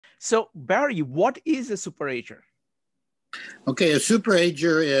So Barry, what is a Super Ager? Okay, a Super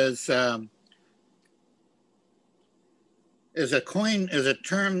Ager is a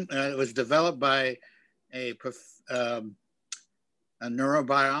term that was developed by a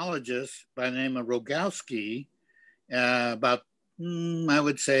neurobiologist by the name of Rogowski about, I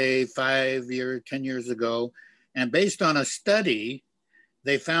would say 10 years ago. And based on a study,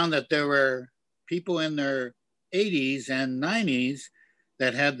 they found that there were people in their 80s and 90s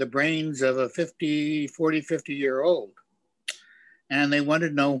that had the brains of a 50-year-old. And they wanted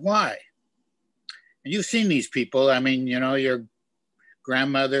to know why. And you've seen these people. I mean, you know, your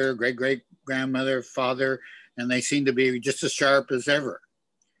grandmother, great-great-grandmother, father, and they seem to be just as sharp as ever.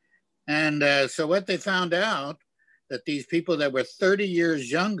 And so what they found out, that these people that were 30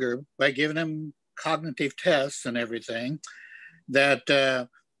 years younger, by giving them cognitive tests and everything, that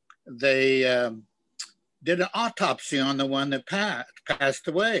they did an autopsy on the one that passed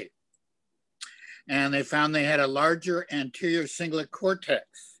away. And they found they had a larger anterior cingulate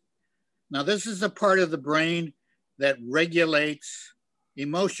cortex. Now, this is the part of the brain that regulates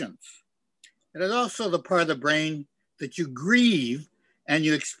emotions. It is also the part of the brain that you grieve and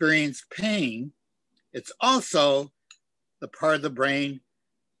you experience pain. It's also the part of the brain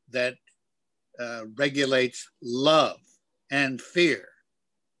that regulates love and fear.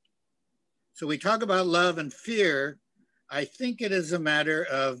 So we talk about love and fear. I think it is a matter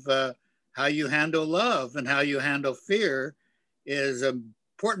of how you handle love and how you handle fear is an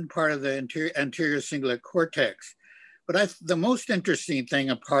important part of the anterior cingulate cortex. But the most interesting thing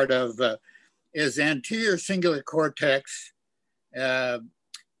a part of is anterior cingulate cortex as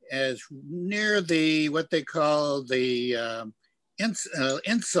near what they call the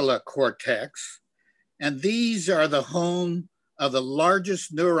insula cortex. And these are the home of the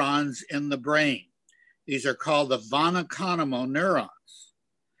largest neurons in the brain. These are called the von Economo neurons.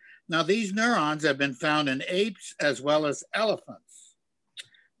 Now, these neurons have been found in apes as well as elephants,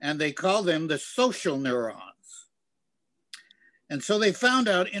 and they call them the social neurons. And so they found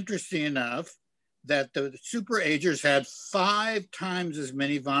out, interesting enough, that the Super Agers had 5 times as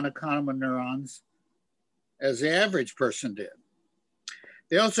many von Economo neurons as the average person did.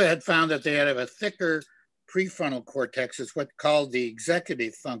 They also had found that they had a thicker prefrontal cortex. It's what's called the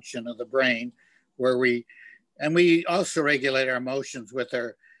executive function of the brain, where we also regulate our emotions with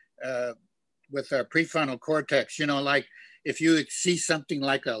our prefrontal cortex. You know, like if you see something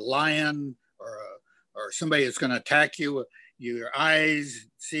like a lion or somebody that's going to attack you, your eyes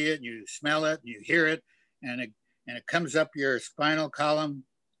see it, and you smell it, and you hear it, and it comes up your spinal column.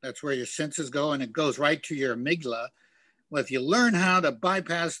 That's where your senses go, and it goes right to your amygdala. Well, if you learn how to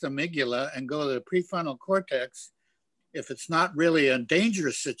bypass the amygdala and go to the prefrontal cortex, if it's not really a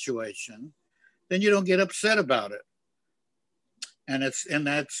dangerous situation, then you don't get upset about it. And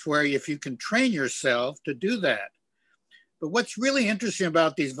that's where if you can train yourself to do that. But what's really interesting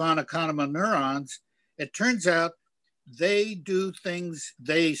about these von Economo neurons, it turns out they do things,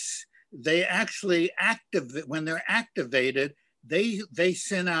 they actually when they're activated, they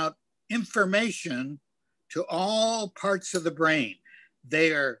send out information to all parts of the brain.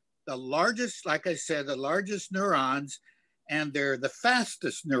 They are the largest, like I said, the largest neurons, and they're the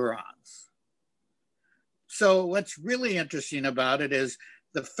fastest neurons. So what's really interesting about it is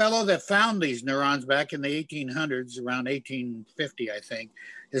the fellow that found these neurons back in the 1800s, around 1850, I think,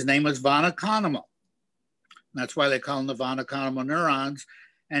 his name was von Economo. That's why they call them the von Economo neurons.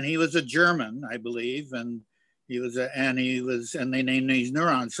 And he was a German, I believe, and they named these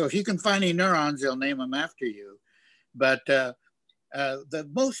neurons. So if you can find any neurons, they'll name them after you. But the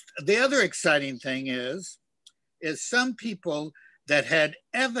other exciting thing is some people that had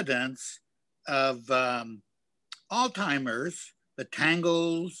evidence of Alzheimer's, the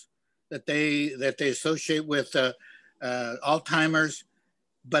tangles that they associate with Alzheimer's,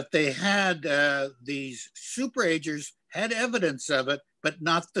 but they had these Super Agers had evidence of it, but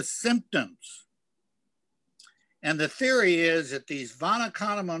not the symptoms. And the theory is that these von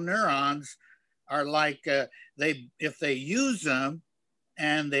Economo neurons are like, if they use them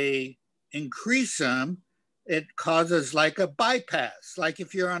and they increase them, it causes like a bypass. Like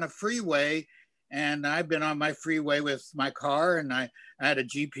if you're on a freeway, and I've been on my freeway with my car, and I had a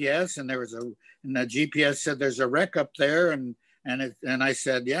GPS, and and the GPS said there's a wreck up there, and I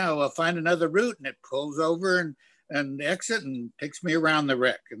said, yeah, well, find another route, and it pulls over and exit and takes me around the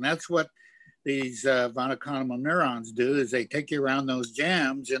wreck. And that's what these von Economo neurons do, is they take you around those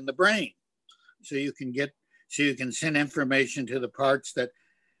jams in the brain, so you can send information to the parts that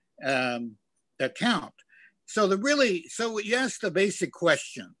count. So you ask the basic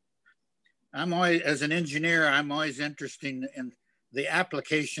question. As an engineer, I'm always interested in the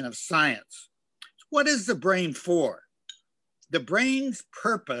application of science. What is the brain for? The brain's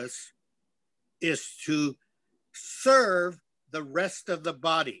purpose is to serve the rest of the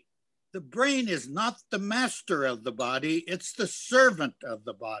body. The brain is not the master of the body, it's the servant of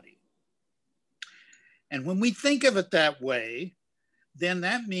the body. And when we think of it that way, then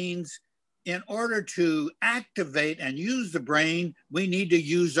that means in order to activate and use the brain, we need to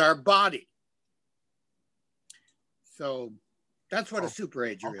use our body. So that's what a super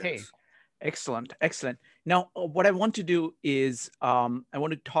ager is. Excellent, excellent. Now, what I want to do is I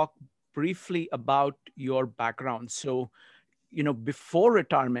want to talk briefly about your background. So, before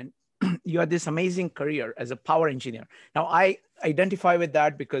retirement, you had this amazing career as a power engineer. Now, I identify with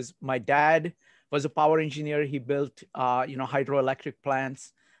that because my dad was a power engineer. He built, hydroelectric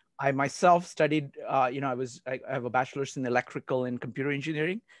plants. I myself studied, I have a bachelor's in electrical and computer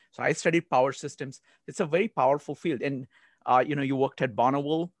engineering. So I studied power systems. It's a very powerful field. And, you worked at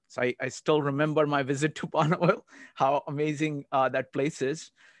Bonneville. So I still remember my visit to Bonneville, how amazing that place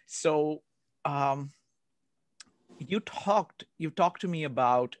is. So you talked to me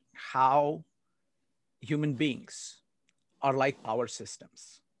about how human beings are like power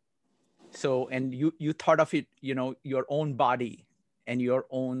systems. So, and you thought of it, your own body and your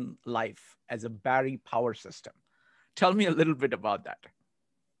own life as a battery power system. Tell me a little bit about that.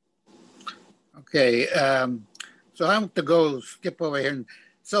 Okay, so I have to skip over here.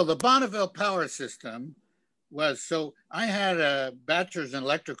 So the Bonneville power system was, so I had a bachelor's in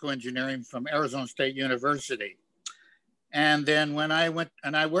electrical engineering from Arizona State University. And then when I went,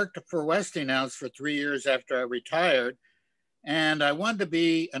 and I worked for Westinghouse for 3 years after I retired, and I wanted to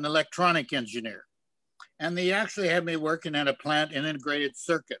be an electronic engineer. And they actually had me working at a plant in integrated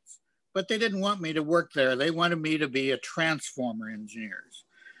circuits, but they didn't want me to work there. They wanted me to be a transformer engineer.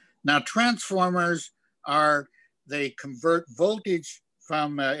 Now, transformers they convert voltage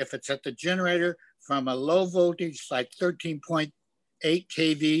from, if it's at the generator, from a low voltage, like 13.8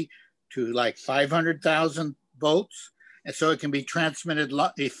 kV to like 500,000 volts. And so it can be transmitted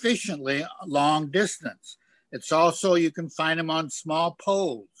efficiently long distance. It's also, you can find them on small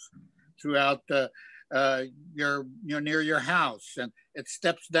poles throughout near your house, and it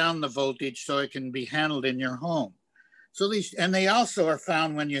steps down the voltage so it can be handled in your home. So and they also are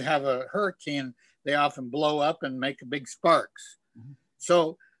found when you have a hurricane, they often blow up and make big sparks. Mm-hmm.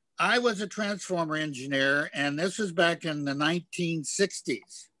 So I was a transformer engineer, and this was back in the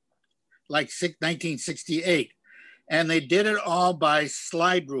 1960s, like 1968. And they did it all by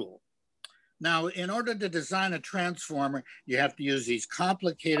slide rule. Now, in order to design a transformer, you have to use these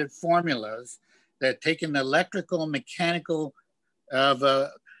complicated formulas that take an electrical, mechanical of the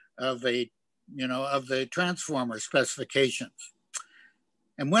transformer specifications.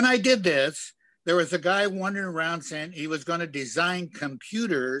 And when I did this, there was a guy wandering around saying he was going to design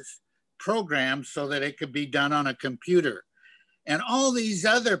programs so that it could be done on a computer. And all these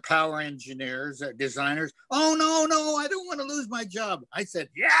other power engineers, designers, oh, no, I don't want to lose my job. I said,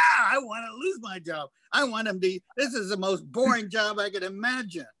 yeah, I want to lose my job. I want them to, this is the most boring job I could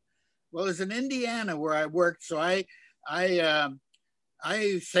imagine. Well, it was in Indiana where I worked. So I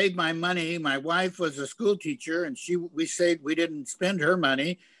saved my money. My wife was a school teacher, and we didn't spend her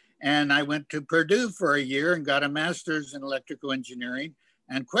money. And I went to Purdue for a year and got a master's in electrical engineering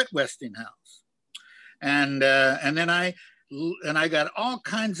and quit Westinghouse. And then I got all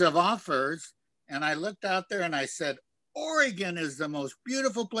kinds of offers, and I looked out there and I said, Oregon is the most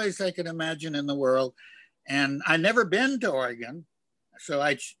beautiful place I could imagine in the world. And I'd never been to Oregon. So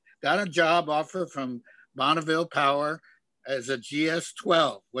I got a job offer from Bonneville Power as a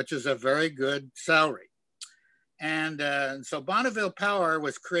GS-12, which is a very good salary. And so Bonneville Power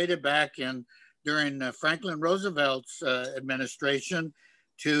was created back during Franklin Roosevelt's administration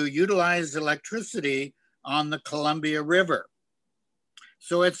to utilize electricity on the Columbia River.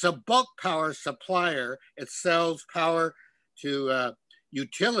 So it's a bulk power supplier. It sells power to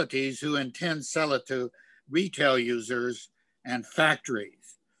utilities who intend to sell it to retail users and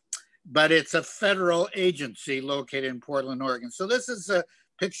factories. But it's a federal agency located in Portland, Oregon. So this is a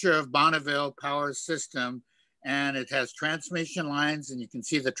picture of Bonneville Power System, and it has transmission lines, and you can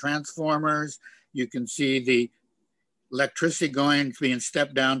see the transformers. You can see the electricity being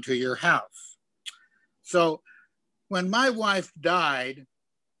stepped down to your house. So when my wife died,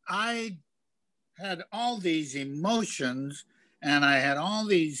 I had all these emotions and I had all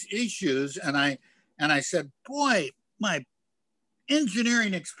these issues, and I said, boy, my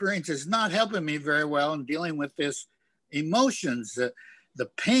engineering experience is not helping me very well in dealing with this emotions, the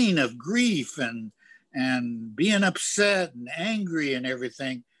pain of grief and being upset and angry and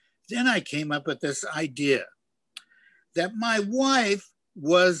everything. Then I came up with this idea. that my wife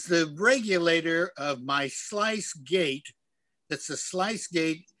was the regulator of my slice gate. That's a slice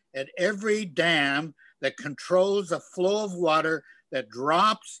gate at every dam that controls a flow of water that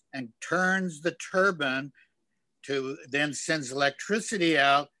drops and turns the turbine to then sends electricity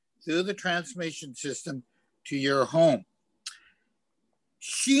out through the transmission system to your home.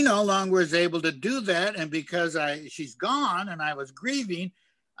 She no longer was able to do that. And because she's gone and I was grieving,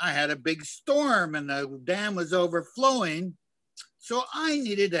 I had a big storm and the dam was overflowing. So I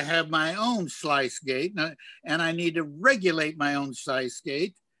needed to have my own slice gate and I need to regulate my own slice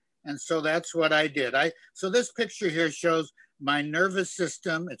gate. And so that's what I did. So this picture here shows my nervous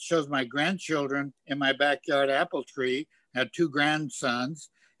system. It shows my grandchildren in my backyard apple tree. I had 2 grandsons,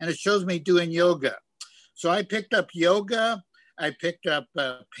 and it shows me doing yoga. So I picked up yoga. I picked up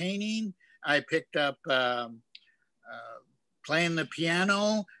painting. I picked up playing the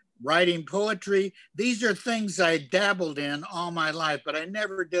piano, writing poetry. These are things I dabbled in all my life, but I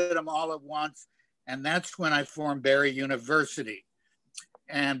never did them all at once. And that's when I formed Barry University.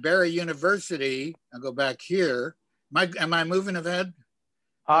 And Barry University, I'll go back here. Am I moving ahead?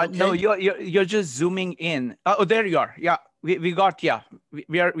 Okay. No, you're just zooming in. Oh, there you are. Yeah, we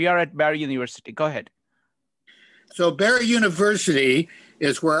are at Barry University. Go ahead. So Barry University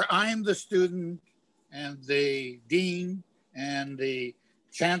is where I'm the student and the dean and the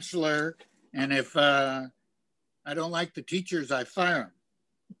chancellor. And if I don't like the teachers, I fire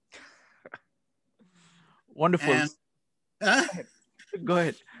them. Wonderful. And, go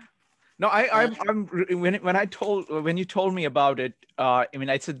ahead. No, when you told me about it, I mean,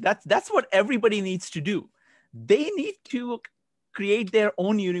 I said that's what everybody needs to do. They need to create their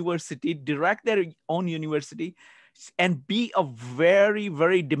own university, direct their own university, and be a very,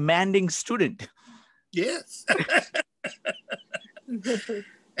 very demanding student. Yes.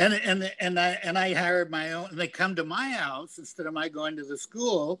 and I hired my own. And they come to my house instead of my going to the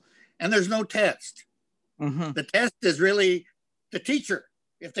school, and there's no test. Mm-hmm. The test is really the teacher.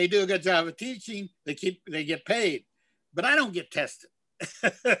 If they do a good job of teaching, they get paid, but I don't get tested.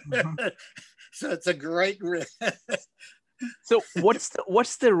 Mm-hmm. So it's a great risk. So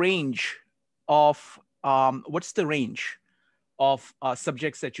what's the range of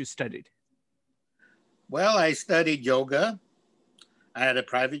subjects that you studied? Well, I studied yoga. I had a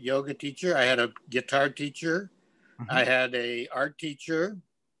private yoga teacher. I had a guitar teacher. Mm-hmm. I had a art teacher,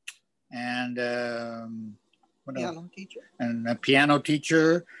 and piano teacher. And a piano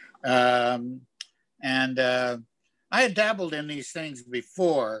teacher. And I had dabbled in these things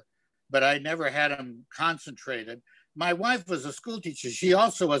before, but I never had them concentrated. My wife was a school teacher. She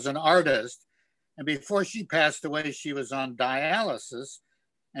also was an artist. And before she passed away, she was on dialysis.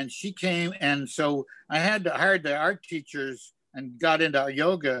 And she came, and so I had to hire the art teachers and got into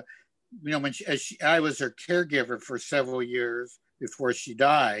yoga. You know, when I was her caregiver for several years before she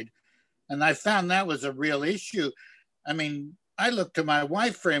died. And I found that was a real issue. I mean, I looked to my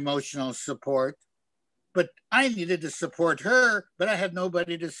wife for emotional support, but I needed to support her, but I had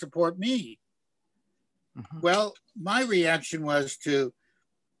nobody to support me. Mm-hmm. Well, my reaction was to,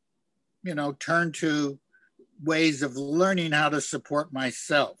 turn to ways of learning how to support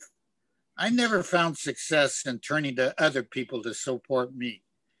myself. I never found success in turning to other people to support me.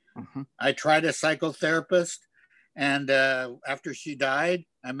 Mm-hmm. I tried a psychotherapist, and after she died,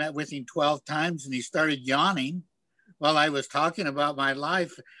 I met with him 12 times, and he started yawning while I was talking about my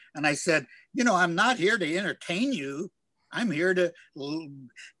life. And I said, I'm not here to entertain you. I'm here to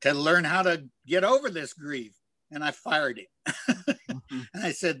learn how to get over this grief. And I fired him. Mm-hmm. And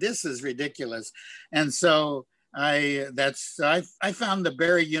I said, this is ridiculous. And so I found the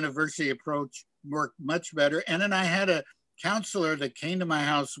Barry University approach worked much better. And then I had a counselor that came to my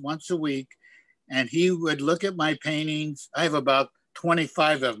house once a week, and he would look at my paintings. I have about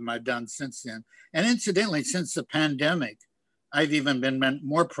 25 of them I've done since then. And incidentally, since the pandemic, I've even been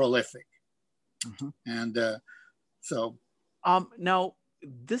more prolific. Mm-hmm. And so. Now,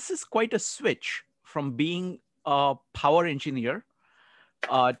 this is quite a switch from being a power engineer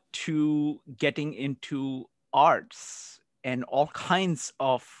to getting into arts and all kinds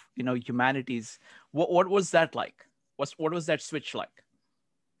of, humanities. What was that like? What was that switch like?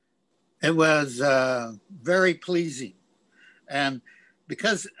 It was very pleasing. And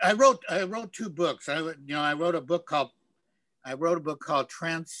because I wrote 2 books. I wrote a book called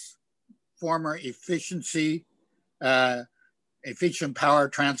Transformer Efficiency, Efficient Power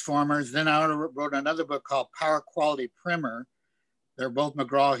Transformers. Then I wrote another book called Power Quality Primer. They're both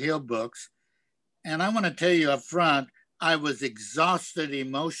McGraw-Hill books. And I want to tell you up front, I was exhausted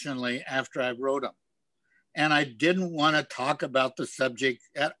emotionally after I wrote them. And I didn't want to talk about the subject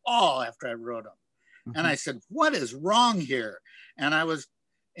at all after I wrote them. And I said, what is wrong here? And I was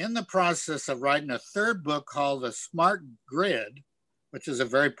in the process of writing a third book called The Smart Grid, which is a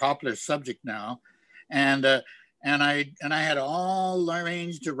very popular subject now. And I had all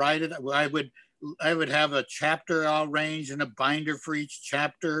arranged to write it. I would have a chapter all arranged and a binder for each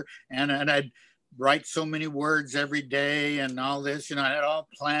chapter, and I'd write so many words every day and all this, you know, I had all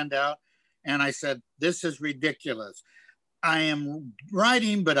planned out. And I said, this is ridiculous. I am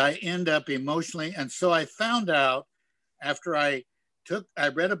writing, but I end up emotionally. And so I found out after I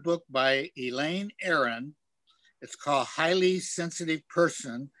read a book by Elaine Aron. It's called Highly Sensitive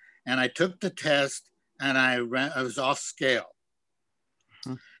Person. And I took the test and I was off scale.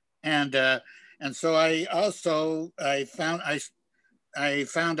 And so I found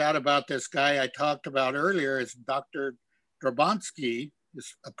out about this guy I talked about earlier. It's Dr. Drabowski,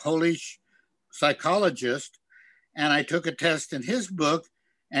 a Polish psychologist. And I took a test in his book,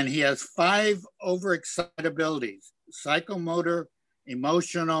 and he has 5 overexcitabilities: psychomotor,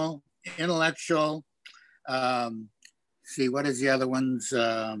 emotional, intellectual. What is the other ones?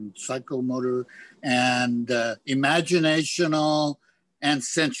 Psychomotor and imaginational and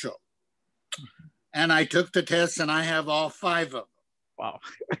sensual. And I took the test, and I have all 5 of them. Wow.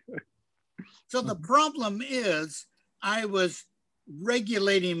 So the problem is I was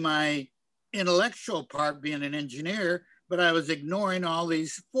regulating my intellectual part, being an engineer, but I was ignoring all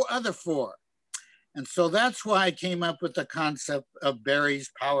these other 4. And so that's why I came up with the concept of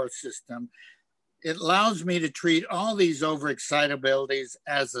Berry's power system. It allows me to treat all these overexcitabilities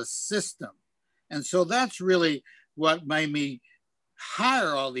as a system. And so that's really what made me hire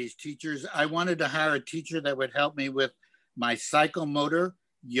all these teachers. I wanted to hire a teacher that would help me with my psychomotor,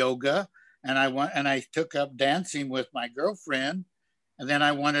 yoga, and I took up dancing with my girlfriend. And then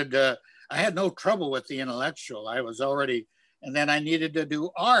I had no trouble with the intellectual. And then I needed to do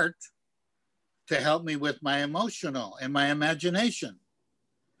art to help me with my emotional and my imagination.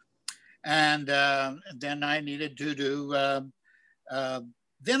 And then I needed to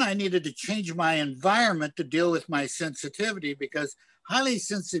change my environment to deal with my sensitivity, because highly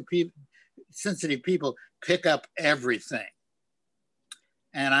sensitive people pick up everything.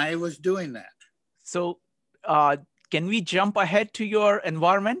 And I was doing that. So can we jump ahead to your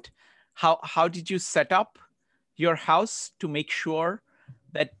environment? How did you set up your house to make sure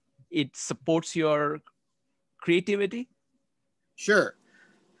that it supports your creativity? Sure.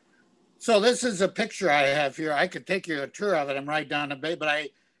 So this is a picture I have here. I could take you a tour of it. I'm right down the bay, but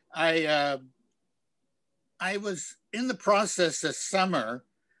I was in the process this summer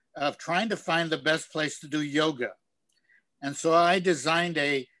of trying to find the best place to do yoga. And so I designed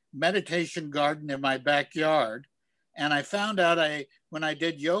a meditation garden in my backyard. And I found out when I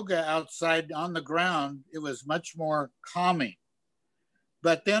did yoga outside on the ground, it was much more calming.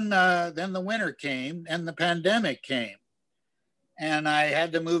 But then the winter came and the pandemic came, and I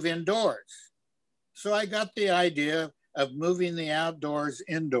had to move indoors. So I got the idea of moving the outdoors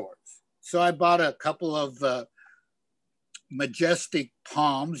indoors. So I bought a couple of majestic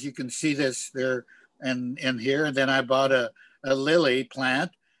palms. You can see this there in here. And then I bought a lily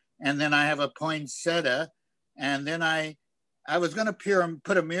plant, and then I have a poinsettia. And then I was going to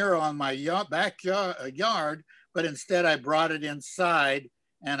put a mirror on my backyard, but instead I brought it inside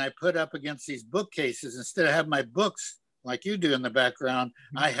and I put up against these bookcases. Instead of having my books like you do in the background,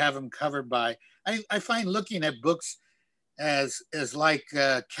 I have them covered by, I find looking at books as like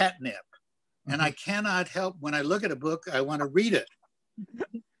catnip. And I cannot help, when I look at a book, I want to read it.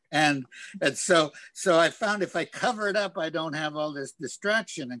 And so I found if I cover it up, I don't have all this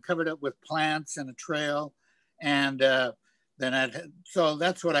distraction, and covered up with plants and a trail. And so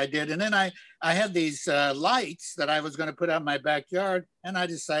that's what I did. And then I had these lights that I was going to put out in my backyard, and I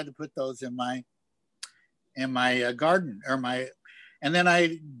decided to put those in my garden, and then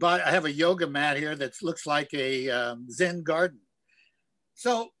I have a yoga mat here that looks like a Zen garden.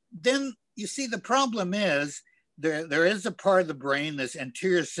 So then you see, the problem is there is a part of the brain, this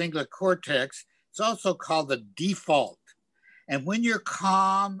anterior cingulate cortex. It's also called the default. And when you're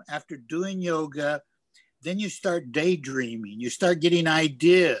calm after doing yoga, then you start daydreaming, you start getting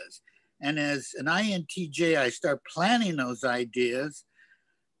ideas. And as an INTJ, I start planning those ideas.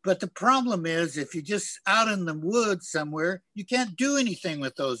 But the problem is, if you're just out in the woods somewhere, you can't do anything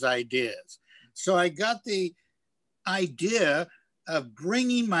with those ideas. So I got the idea of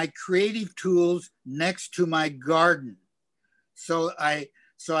bringing my creative tools next to my garden. So I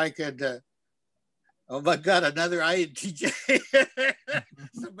could, oh my God, another INTJ.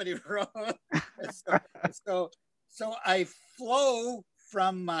 Somebody wrote. So I flow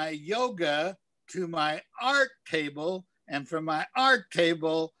from my yoga to my art table, and from my art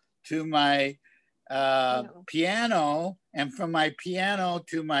table to my piano, and from my piano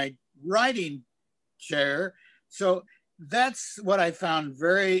to my writing chair. So that's what I found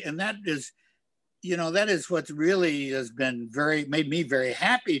and that is, that is what really has been made me very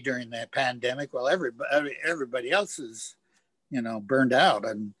happy during that pandemic, while everybody else is, burned out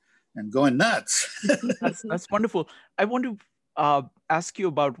and going nuts. That's wonderful. I want to ask you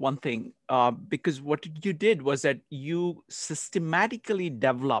about one thing, because what you did was that you systematically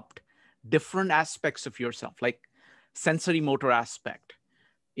developed different aspects of yourself, like sensory motor aspect,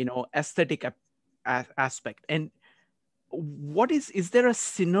 aesthetic aspect. And is there a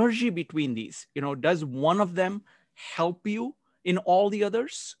synergy between these? Does one of them help you in all the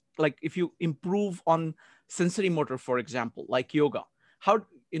others? Like if you improve on sensory motor, for example, like yoga, how,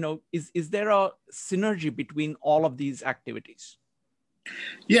 is there a synergy between all of these activities?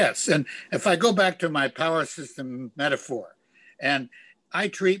 Yes. And if I go back to my power system metaphor, and I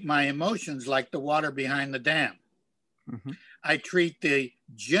treat my emotions like the water behind the dam. Mm-hmm. I treat the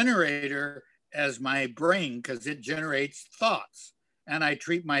generator as my brain because it generates thoughts. And I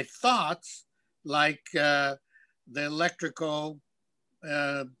treat my thoughts like the electrical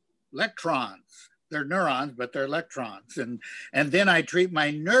electrons. They're neurons, but they're electrons. And then I treat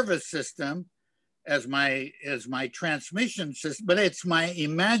my nervous system as my transmission system, but it's my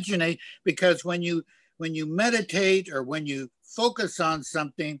imagination, because when you meditate or when you focus on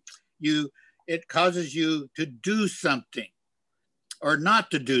something, it causes you to do something or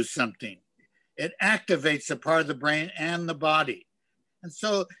not to do something. It activates a part of the brain and the body. And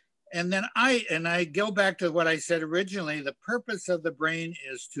so, and then I go back to what I said originally. The purpose of the brain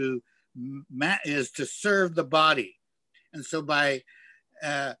is to serve the body. And so by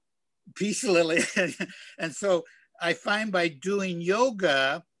peace, Lily. And so I find by doing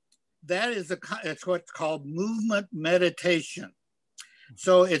yoga, it's what's called movement meditation.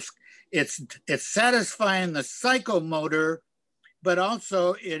 So it's satisfying the psychomotor, but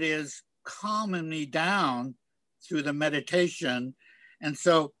also it is calming me down through the meditation. And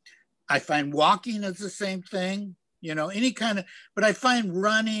so I find walking is the same thing, any kind of, but I find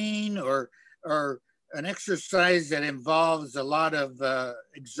running or an exercise that involves a lot of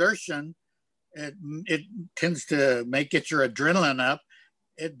exertion, it tends to get your adrenaline up.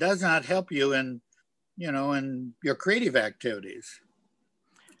 It does not help you in your creative activities.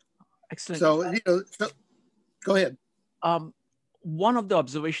 Excellent. So go ahead. One of the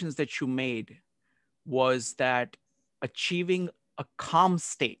observations that you made was that achieving a calm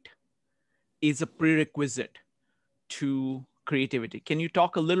state is a prerequisite to creativity. Can you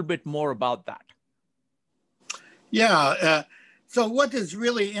talk a little bit more about that? Yeah. So what is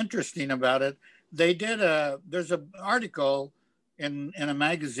really interesting about it, there's an article in a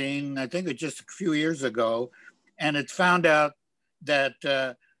magazine, I think it just a few years ago, and it found out that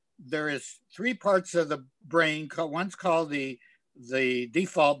there is 3 parts of the brain. One's called the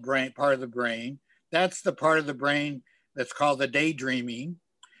default brain part of the brain. That's the part of the brain that's called the daydreaming.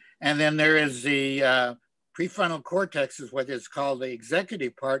 And then there is the prefrontal cortex, is what is called the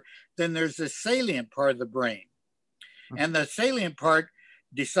executive part. Then there's the salient part of the brain. And the salient part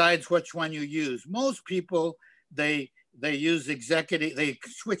decides which one you use. Most people, they use executive, they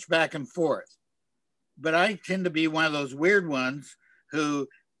switch back and forth. But I tend to be one of those weird ones who,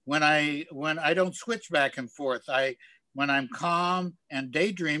 when I don't switch back and forth, when I'm calm and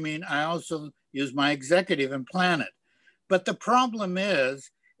daydreaming, I also use my executive and plan it. But the problem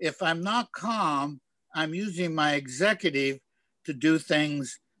is, if I'm not calm, I'm using my executive to do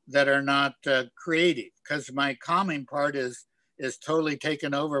things that are not creative, because my calming part is totally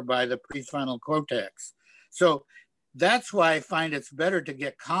taken over by the prefrontal cortex. So that's why I find it's better to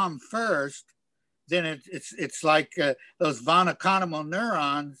get calm first. Then it's like those von Economo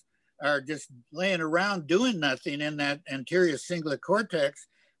neurons are just laying around doing nothing in that anterior cingulate cortex.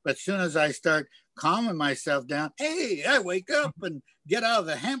 But as soon as I start calming myself down, hey, I wake up and get out of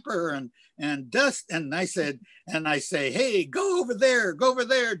the hamper and dust. And I say, hey, go over there,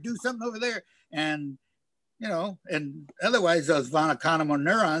 do something over there. And, and otherwise those von Economo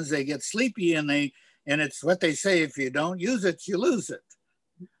neurons, they get sleepy and it's what they say, if you don't use it, you lose it.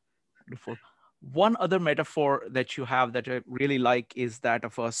 Wonderful. One other metaphor that you have that I really like is that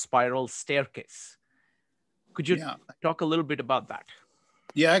of a spiral staircase. Could you talk a little bit about that?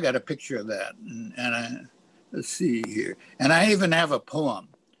 Yeah, I got a picture of that. Let's see here. And I even have a poem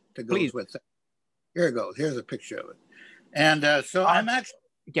that goes with it. Here it goes. Here's a picture of it. And so I'm actually...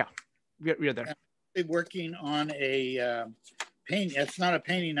 Yeah, we're there. I'm working on a painting. It's not a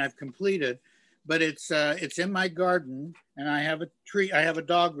painting I've completed, but it's in my garden, and I have a tree. I have a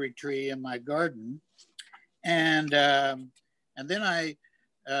dogwood tree in my garden, and then I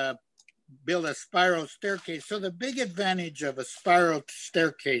build a spiral staircase. So the big advantage of a spiral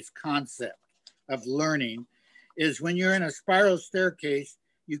staircase concept of learning is when you're in a spiral staircase,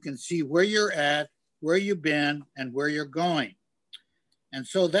 you can see where you're at, where you've been, and where you're going. And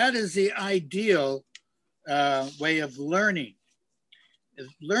so that is the ideal way of learning.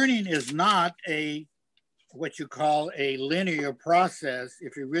 Learning is not what you call a linear process.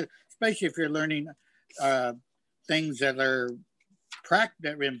 If you really, especially if you're learning things that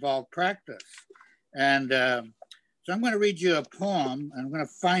involve practice. And so I'm going to read you a poem. I'm going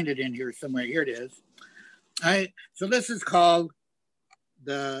to find it in here somewhere. Here it is. So this is called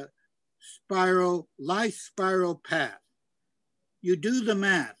the life spiral path. You do the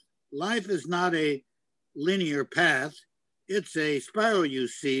math. Life is not a linear path. It's a spiral, you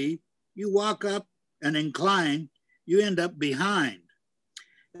see. You walk up and incline, you end up behind.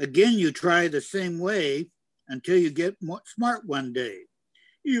 Again, you try the same way until you get smart one day.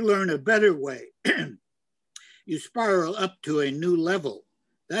 You learn a better way. You spiral up to a new level.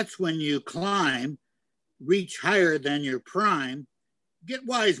 That's when you climb, reach higher than your prime. Get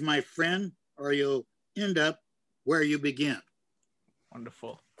wise, my friend, or you'll end up where you begin.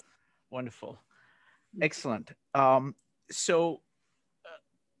 Wonderful. Wonderful. Excellent. So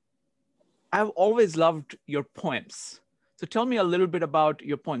I've always loved your poems. So tell me a little bit about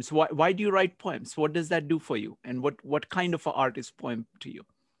your poems. Why do you write poems? What does that do for you? And what kind of art is poem to you?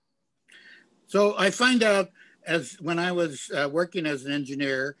 So I find out when I was working as an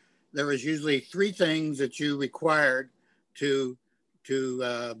engineer, there was usually 3 things that you required to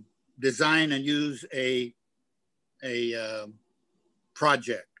design and use a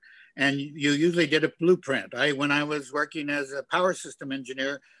project. And you usually did a blueprint. When I was working as a power system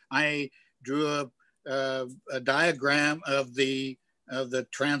engineer, I drew a diagram of the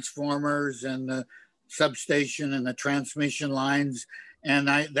transformers and the substation and the transmission lines. And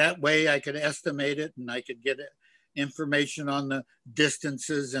that way I could estimate it, and I could get information on the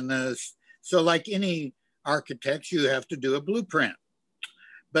distances so like any architects, you have to do a blueprint.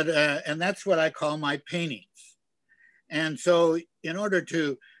 But and that's what I call my paintings. And so in order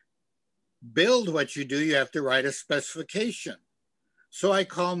to build what you do, you have to write a specification. So I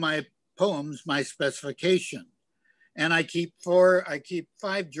call my poems my specification. And I keep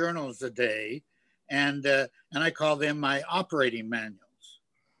 5 journals a day, and I call them my operating manuals.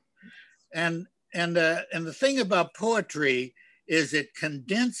 And the thing about poetry is it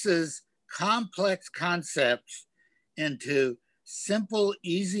condenses complex concepts into simple,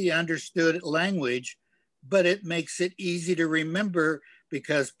 easy understood language, but it makes it easy to remember,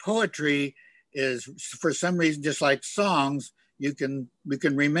 because poetry is, for some reason, just like songs, we can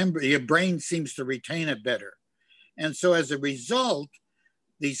remember, your brain seems to retain it better. And so as a result,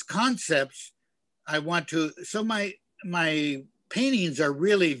 these concepts, so my paintings are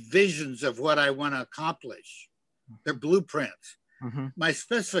really visions of what I want to accomplish. They're blueprints. Mm-hmm. My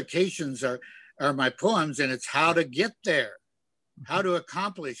specifications are my poems, and it's how to get there, mm-hmm. how to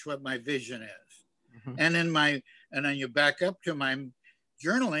accomplish what my vision is. Mm-hmm. And then you back up to my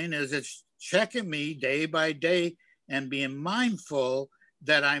journaling, is it's checking me day by day and being mindful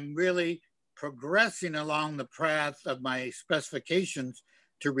that I'm really progressing along the path of my specifications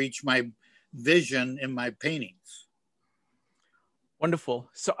to reach my vision in my paintings. Wonderful.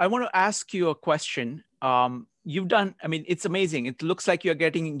 So I want to ask you a question. It's amazing. It looks like you're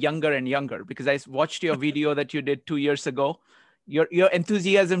getting younger and younger, because I watched your video that you did 2 years ago. Your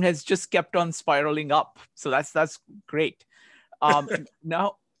enthusiasm has just kept on spiraling up. So that's great.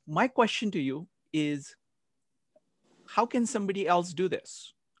 Now, my question to you is, how can somebody else do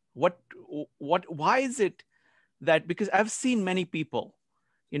this? Why is it that, because I've seen many people,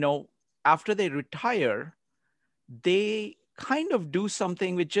 after they retire, they kind of do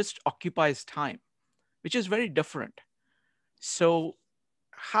something which just occupies time, which is very different. So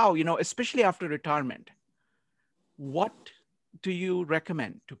how, especially after retirement, what do you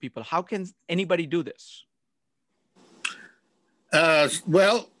recommend to people? How can anybody do this?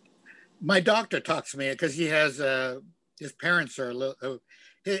 Well, my doctor talks to me, because he has, his parents are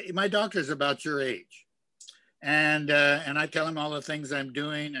my doctor's about your age. And I tell him all the things I'm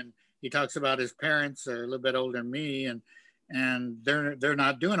doing, and he talks about his parents are a little bit older than me, and they're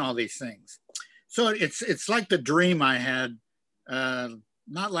not doing all these things. So it's like the dream I had,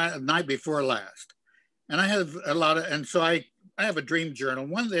 night before last. And I have so I have a dream journal.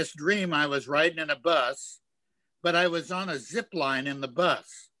 One of this dream, I was riding in a bus, but I was on a zip line in the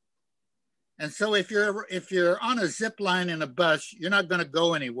bus. And so if you're on a zip line in a bus, you're not going to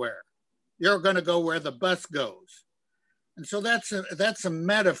go anywhere. You're going to go where the bus goes. And so that's a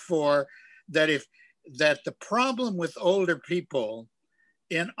metaphor that the problem with older people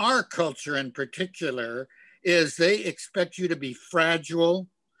in our culture in particular is they expect you to be fragile.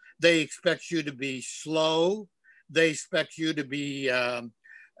 They expect you to be slow. They expect you to be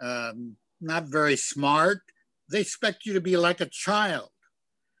not very smart. They expect you to be like a child.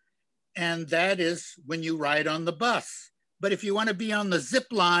 And that is when you ride on the bus. But if you want to be on the zip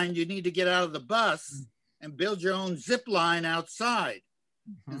line, you need to get out of the bus and build your own zip line outside.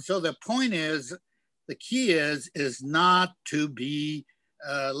 Mm-hmm. And so the point is, the key is not to be,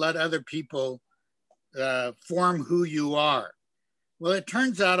 let other people form who you are. Well, it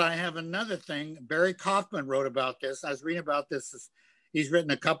turns out I have another thing. Barry Kaufman wrote about this. I was reading about this. He's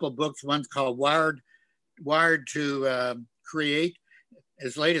written a couple of books. One's called Wired to Create.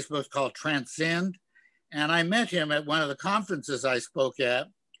 His latest book is called Transcend. And I met him at one of the conferences I spoke at.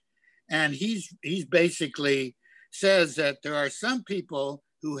 And he's basically says that there are some people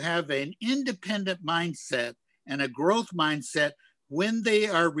who have an independent mindset and a growth mindset. When they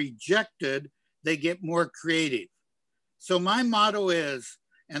are rejected, they get more creative. So my motto is,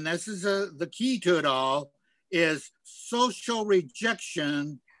 and this is the key to it all, is social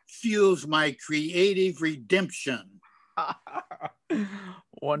rejection fuels my creative redemption.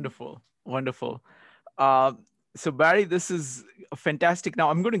 Wonderful, wonderful. So Barry, this is fantastic. Now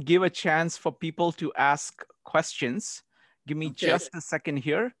I'm going to give a chance for people to ask questions. Give me just a second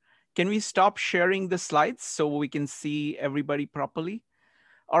here. Can we stop sharing the slides so we can see everybody properly?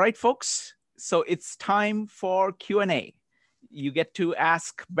 All right, folks. So it's time for Q&A. You get to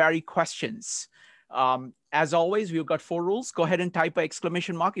ask Barry questions. As always, we've got 4 rules. Go ahead and type an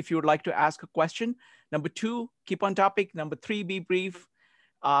exclamation mark if you would like to ask a question. Number 2, keep on topic. Number 3, be brief.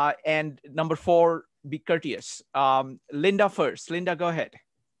 And number 4, be courteous. Linda first. Linda, go ahead.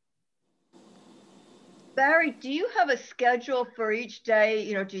 Barry, do you have a schedule for each day?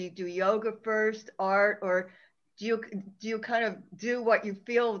 You know, do you do yoga first, art, or do you kind of do what you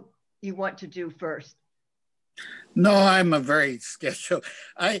feel you want to do first? No, I'm a very scheduled.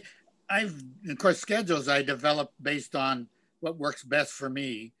 I've of course schedules I develop based on what works best for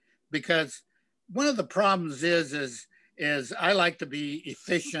me, because one of the problems is I like to be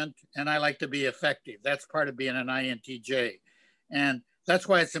efficient and I like to be effective. That's part of being an INTJ, and that's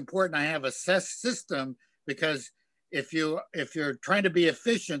why it's important I have a system, because if you're trying to be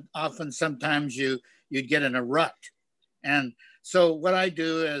efficient, often sometimes you get in a rut. And so what I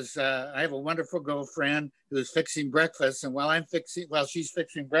do is I have a wonderful girlfriend who's fixing breakfast, and while she's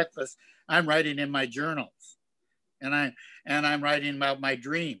fixing breakfast, I'm writing in my journals, and I'm writing about my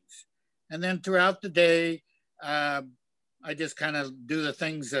dreams. And then throughout the day, I just kind of do the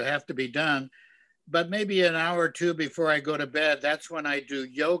things that have to be done. But maybe an hour or 2 before I go to bed, that's when I do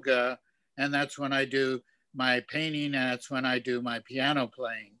yoga, and that's when I do my painting, and that's when I do my piano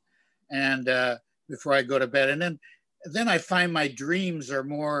playing, and before I go to bed. And then I find my dreams are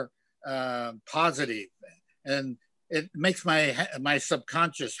more positive, and it makes my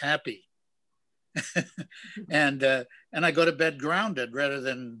subconscious happy. and I go to bed grounded rather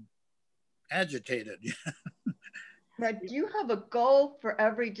than agitated. Now, do you have a goal for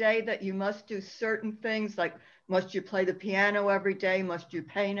every day that you must do certain things? Like, must you play the piano every day? Must you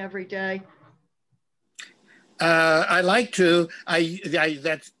paint every day? I like to. I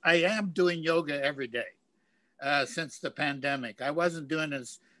am doing yoga every day since the pandemic. I wasn't doing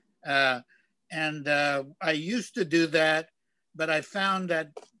as, and I used to do that, but I found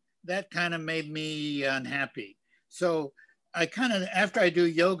that kind of made me unhappy. So I kind of, after I do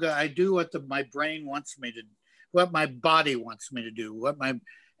yoga, I do what my brain wants me to, what my body wants me to do, and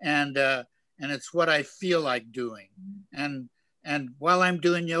it's what I feel like doing. And while I'm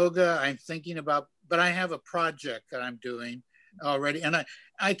doing yoga, I'm thinking about, but I have a project that I'm doing already. And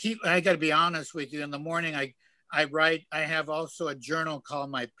I got to be honest with you, in the morning, I write. I have also a journal called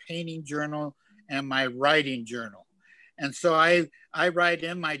my painting journal and my writing journal. And so I write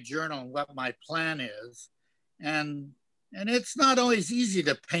in my journal what my plan is. And it's not always easy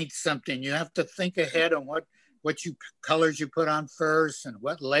to paint something. You have to think ahead on what colors you put on first and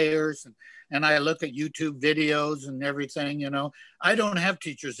what layers. And I look at YouTube videos and everything, you know. I don't have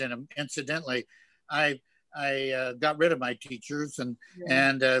teachers in them, incidentally. I got rid of my teachers,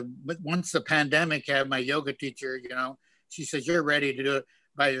 but once the pandemic had, my yoga teacher, you know, she says, you're ready to do it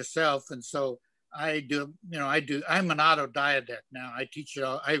by yourself. And so I do, you know, I'm an autodidact now. I teach it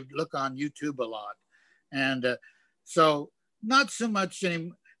all. I look on YouTube a lot. And so not so much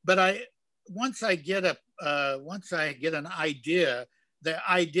anymore, but once I get an idea,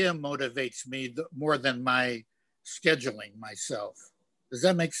 the idea motivates me more than my scheduling myself. Does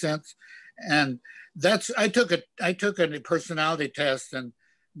that make sense? And I took a personality test, and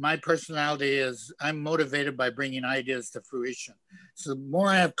my personality is I'm motivated by bringing ideas to fruition. So the more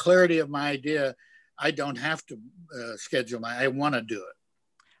I have clarity of my idea, I don't have to schedule I want to do it.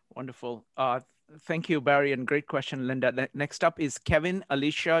 Wonderful. Thank you, Barry, and great question, Linda. Next up is Kevin,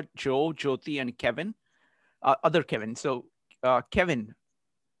 Alicia, Joe, Jyoti, and Kevin. Other Kevin. So Kevin.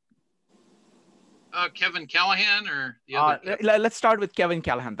 Kevin Callahan or the other Kevin? Let's start with Kevin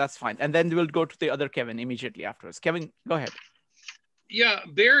Callahan. That's fine. And then we'll go to the other Kevin immediately afterwards. Kevin, go ahead. Yeah,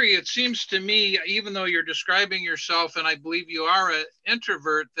 Barry, it seems to me, even though you're describing yourself, and I believe you are an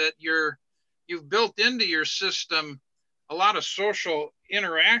introvert, that you've built into your system a lot of social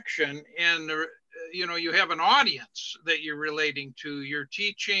interaction, and you have an audience that you're relating to. You're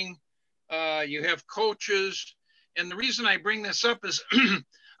teaching, you have coaches, and the reason I bring this up is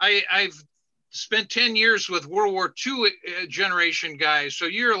I've spent 10 years with World War II generation guys, so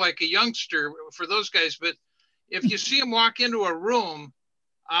you're like a youngster for those guys, but if you see them walk into a room,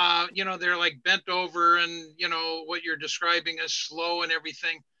 they're like bent over and, what you're describing as slow and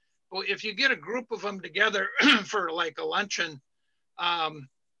everything. Well, if you get a group of them together for like a luncheon,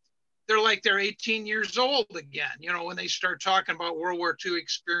 they're like they're 18 years old again, when they start talking about World War II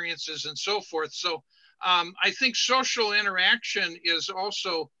experiences and so forth. So I think social interaction is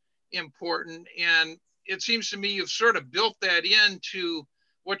also important. And it seems to me you've sort of built that into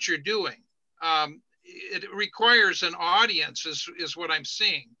what you're doing. It requires an audience is what I'm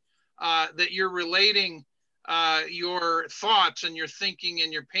seeing, that you're relating your thoughts and your thinking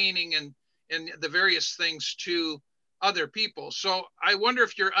and your painting and the various things to other people. So I wonder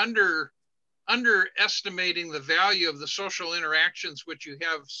if you're underestimating the value of the social interactions which you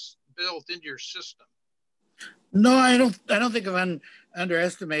have built into your system. No, I don't think I'm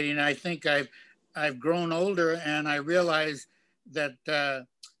underestimating. I think I've grown older, and I realize that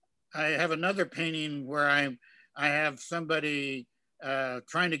I have another painting where I have somebody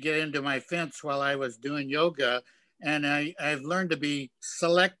trying to get into my fence while I was doing yoga, and I've learned to be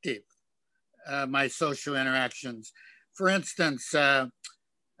selective, my social interactions. For instance, while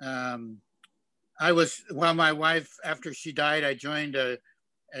my wife, after she died, I joined a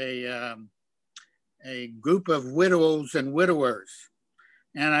group of widows and widowers,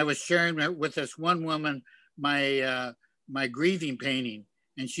 and I was sharing with this one woman my grieving painting.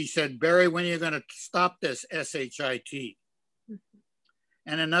 And she said, Barry, when are you going to stop this SHIT?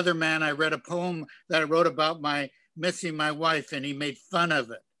 And another man, I read a poem that I wrote about missing my wife, and he made fun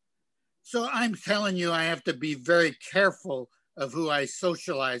of it. So I'm telling you, I have to be very careful of who I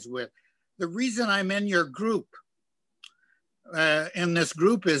socialize with. The reason I'm in your group, in this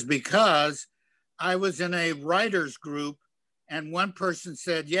group, is because I was in a writer's group, and one person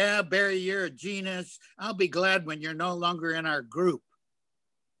said, yeah, Barry, you're a genius. I'll be glad when you're no longer in our group.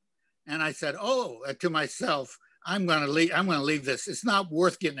 And I said, to myself, I'm going to leave this. It's not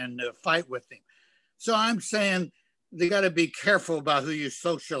worth getting into a fight with him. So I'm saying they got to be careful about who you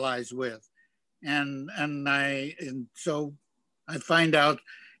socialize with. And so I find out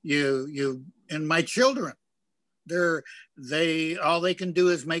you and my children, all they can do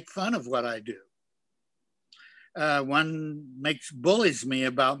is make fun of what I do. One bullies me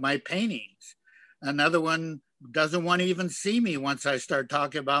about my paintings. Another one doesn't want to even see me once I start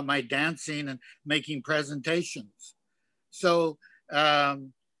talking about my dancing and making presentations. So,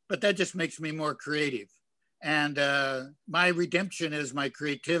 but that just makes me more creative. And my redemption is my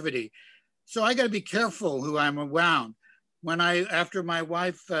creativity. So I got to be careful who I'm around. After my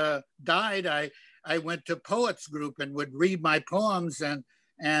wife died, I went to poets group and would read my poems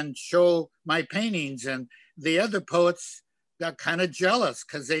and show my paintings. And the other poets got kind of jealous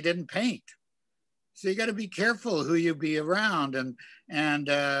because they didn't paint. So you got to be careful who you be around, and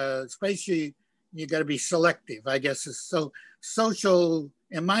especially you got to be selective, I guess. So social,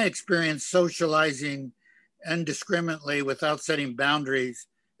 in my experience, socializing indiscriminately without setting boundaries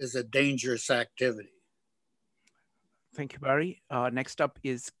is a dangerous activity. Thank you, Barry. Next up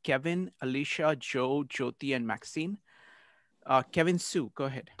is Kevin, Alicia, Joe, Jyoti, and Maxine. Kevin Su, go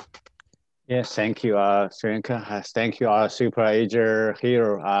ahead. Yes, thank you, Srinka. Thank you, Super Ager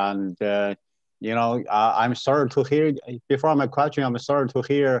here. And I'm sorry to hear, before my question, I'm sorry to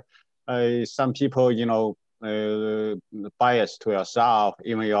hear some people, bias to yourself,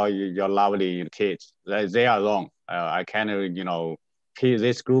 even your lovely kids. They are wrong. I can't,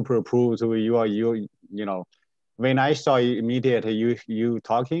 this group proves you, when I saw immediately you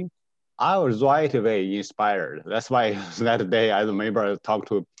talking, I was right away inspired. That's why that day I remember talk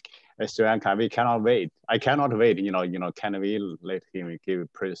to Srinka. We cannot wait. I cannot wait, can we let him give a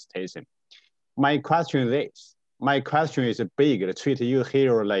presentation? My question is this. My question is big. Treat you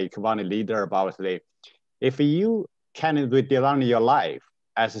here like one leader about this. If you can redesign your life,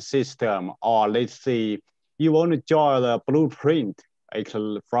 as a system, or let's say you want to join the blueprint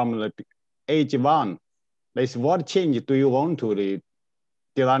from the age 1. Let's what change do you want to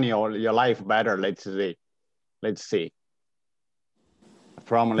design your life better? Let's see.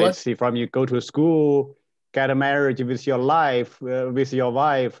 From you go to school, get a marriage with your life, with your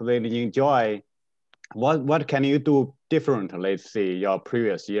wife, then you enjoy. What can you do different? Let's see your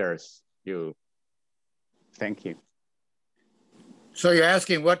previous years. Thank you. So you're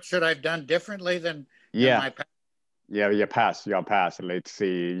asking what should I've done differently than my past? Yeah, your past. Let's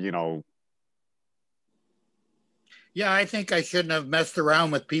see, Yeah, I think I shouldn't have messed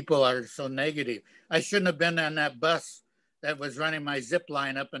around with people that are so negative. I shouldn't have been on that bus that was running my zip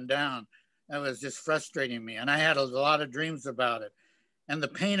line up and down. That was just frustrating me. And I had a lot of dreams about it. And the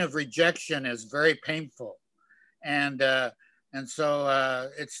pain of rejection is very painful. And so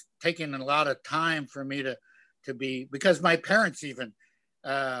it's taking a lot of time for me to be, because my parents even,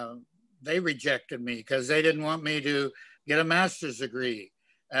 they rejected me because they didn't want me to get a master's degree.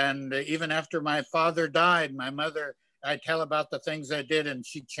 And even after my father died, my mother, I tell about the things I did, and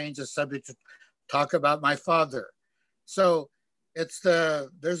she changed the subject to talk about my father. So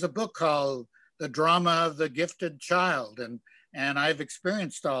there's a book called The Drama of the Gifted Child, and I've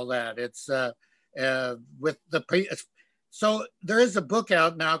experienced all that. It's so there is a book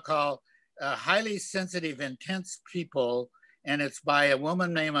out now called Highly Sensitive, Intense People, and it's by a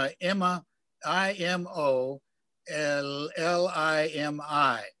woman named Emma, IMOLLIMI,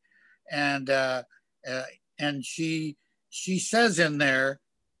 and she says in there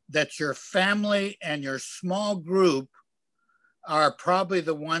that your family and your small group are probably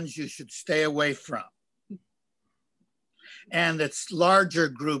the ones you should stay away from. And it's larger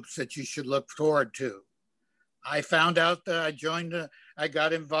groups that you should look forward to. I found out that I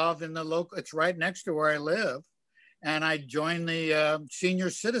got involved in the local, it's right next to where I live. And I joined the Senior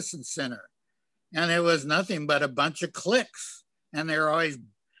Citizen Center. And it was nothing but a bunch of cliques. And they're always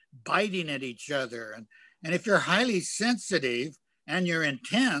biting at each other. And if you're highly sensitive and you're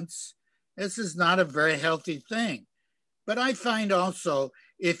intense, this is not a very healthy thing. But I find also,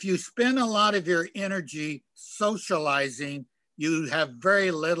 if you spend a lot of your energy socializing, you have very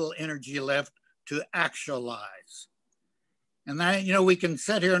little energy left to actualize. And that, we can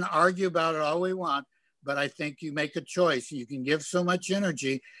sit here and argue about it all we want, but I think you make a choice. You can give so much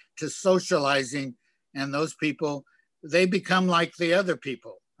energy to socializing, and those people, they become like the other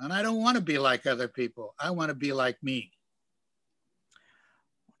people. And I don't want to be like other people. I want to be like me.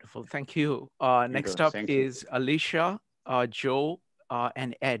 Wonderful. Thank you. Next up is Alicia, Joe,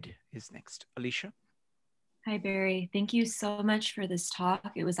 and Ed is next. Alicia. Hi, Barry. Thank you so much for this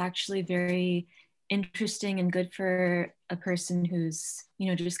talk. It was actually very interesting and good for a person who's,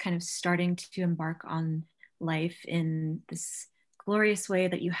 just kind of starting to embark on life in this glorious way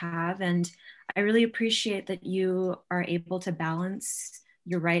that you have. And I really appreciate that you are able to balance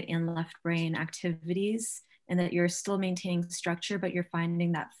your right and left brain activities, and that you're still maintaining structure, but you're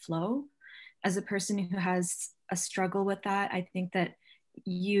finding that flow. As a person who has a struggle with that, I think that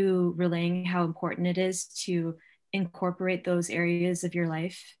you relaying how important it is to incorporate those areas of your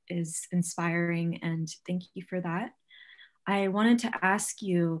life is inspiring, and thank you for that. I wanted to ask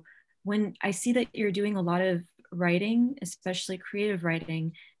you, when I see that you're doing a lot of writing, especially creative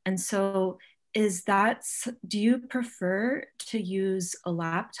writing, and so do you prefer to use a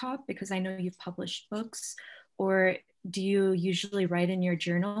laptop? Because I know you've published books, or do you usually write in your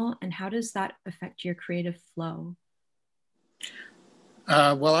journal, and how does that affect your creative flow?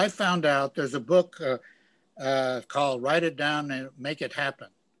 Well, I found out there's a book called Write It Down and Make It Happen.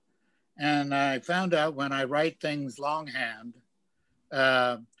 And I found out when I write things longhand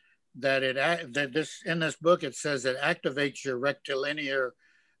in this book, it says it activates your rectilinear,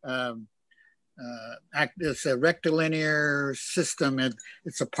 it's a rectilinear system.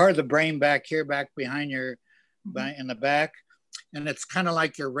 It's a part of the brain back here, back behind your, in the back. And it's kind of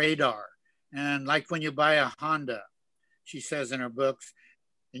like your radar. And like when you buy a Honda, she says in her books,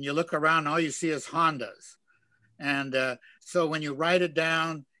 and you look around, all you see is Hondas. And so when you write it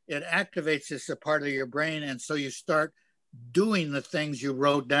down, it activates this part of your brain. And so you start doing the things you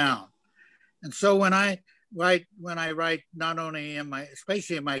wrote down. And so when I write not only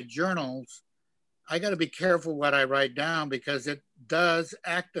especially in my journals, I got to be careful what I write down, because it does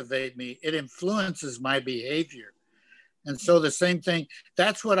activate me. It influences my behavior. And so the same thing,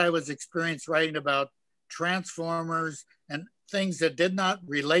 that's what I was experiencing writing about Transformers and things that did not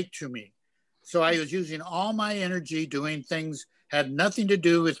relate to me. So I was using all my energy doing things had nothing to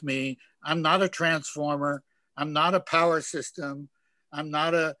do with me. I'm not a transformer. I'm not a power system. I'm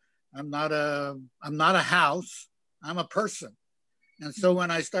not a house. I'm a person. And so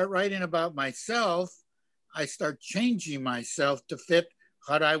when I start writing about myself, I start changing myself to fit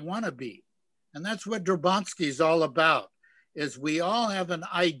what I want to be. And that's what Drabansky is all about, is we all have an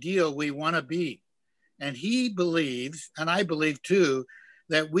ideal we want to be. And he believes, and I believe too,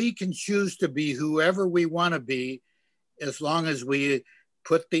 that we can choose to be whoever we want to be as long as we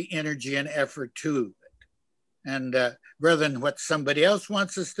put the energy and effort to it. And rather than what somebody else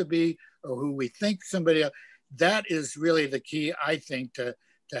wants us to be or who we think somebody else, that is really the key, I think, to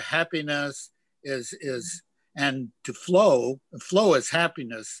happiness is and to flow. Flow is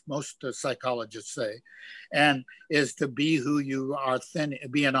happiness, most psychologists say, and is to be who you are,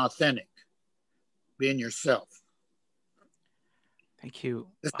 being authentic, being yourself. Thank you.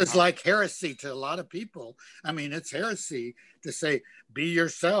 This is like heresy to a lot of people. I mean, it's heresy to say, be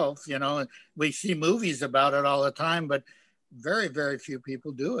yourself, you know. We see movies about it all the time, but very, very few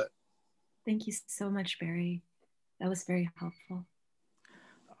people do it. Thank you so much, Barry. That was very helpful.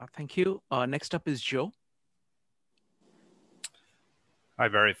 Thank you. Next up is Joe. Hi,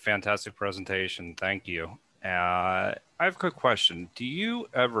 Barry. Fantastic presentation. Thank you. I have a quick question. Do you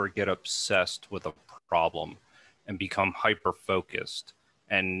ever get obsessed with a problem and become hyper-focused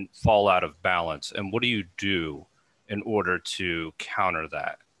and fall out of balance? And what do you do in order to counter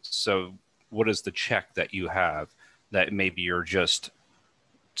that? So what is the check that you have that maybe you're just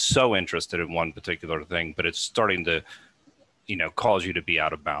so interested in one particular thing, but it's starting to, you know, cause you to be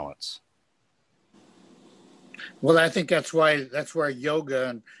out of balance? Well, I think that's where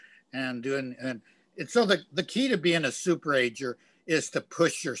yoga and doing, and it's so the key to being a super ager is to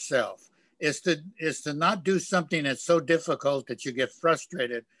push yourself, is to not do something that's so difficult that you get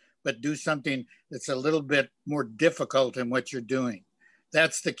frustrated, but do something that's a little bit more difficult in what you're doing.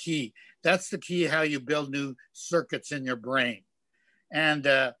 That's the key. That's the key how you build new circuits in your brain. And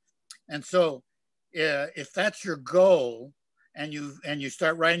so if that's your goal, and you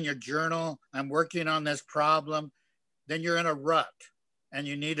start writing your journal, I'm working on this problem, then you're in a rut, and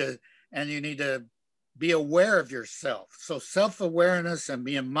you need to be aware of yourself. So self-awareness and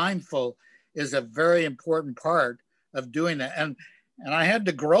being mindful is a very important part of doing that. And I had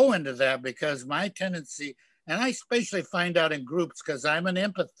to grow into that, because my tendency, and I especially find out in groups, because I'm an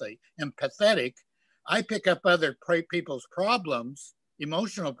empathetic, I pick up other people's problems,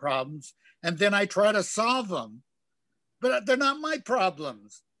 emotional problems, and then I try to solve them. But they're not my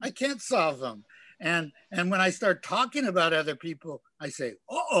problems. I can't solve them. And when I start talking about other people, I say,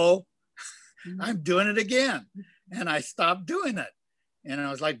 uh-oh, I'm doing it again. And I stop doing it. And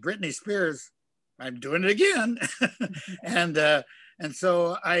I was like Britney Spears, I'm doing it again. And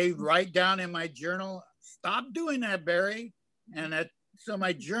so I write down in my journal, stop doing that, Barry. And so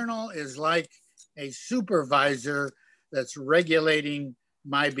my journal is like a supervisor that's regulating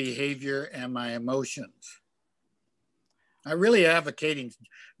my behavior and my emotions. I really advocating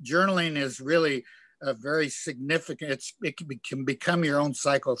journaling is really a very significant, it can become your own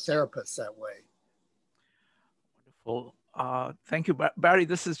psychotherapist that way. Wonderful. Thank you, Barry.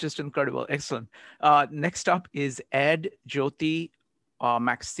 This is just incredible. Excellent. Next up is Ed, Jyoti,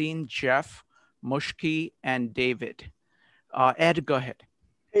 Maxine, Jeff, Mushki, and David. Ed, go ahead.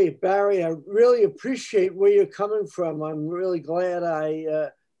 Hey, Barry, I really appreciate where you're coming from. I'm really glad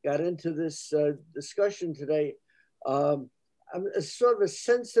I got into this discussion today. I'm a sort of a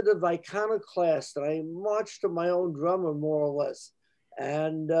sensitive iconoclast, and I march to my own drummer, more or less.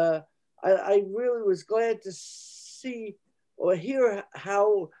 And I really was glad to see or hear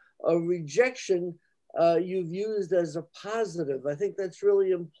how a rejection you've used as a positive. I think that's really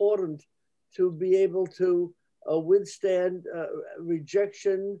important, to be able to withstand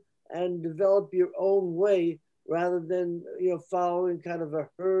rejection and develop your own way, rather than following kind of a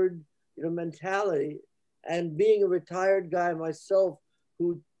herd mentality. And being a retired guy myself,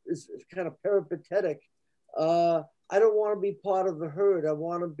 who is kind of peripatetic, I don't want to be part of the herd. I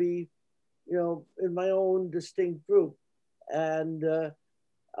want to be, in my own distinct group. And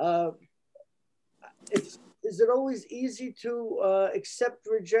is it always easy to accept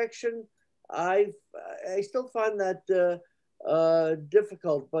rejection? I still find that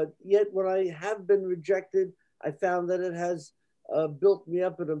difficult, but yet when I have been rejected, I found that it has built me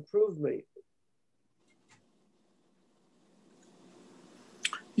up and improved me.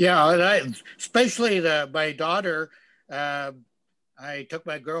 Yeah, especially my daughter. I took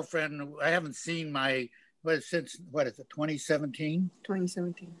my girlfriend. I haven't seen since 2017?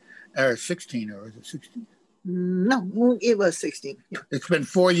 2017. Or 16, or was it 16? No, it was 16. Yeah. It's been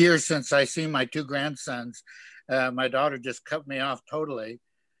 4 years since I seen my two grandsons. My daughter just cut me off totally,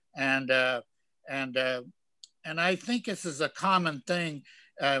 and I think this is a common thing.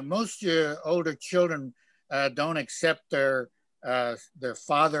 Most of your older children don't accept their their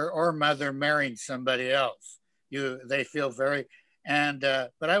father or mother marrying somebody else. They feel very, and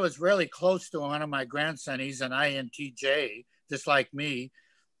but I was really close to one of my grandson. He's an INTJ, just like me.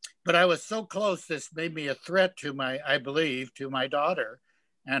 But I was so close, this made me a threat to I believe, to my daughter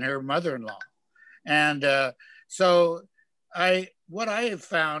and her mother-in-law. And so what I have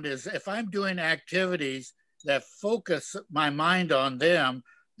found is if I'm doing activities that focus my mind on them,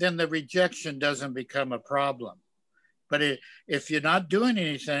 then the rejection doesn't become a problem. But if you're not doing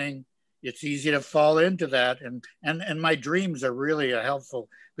anything, it's easy to fall into that. And my dreams are really helpful,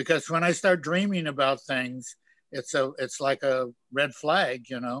 because when I start dreaming about things, it's like a red flag,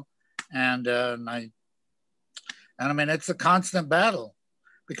 you know. And I mean, it's a constant battle,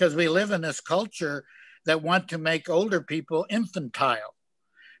 because we live in this culture that want to make older people infantile.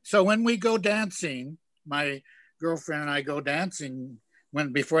 So when we go dancing, my girlfriend and I go dancing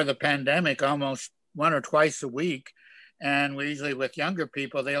before the pandemic, almost one or twice a week. And we usually, with younger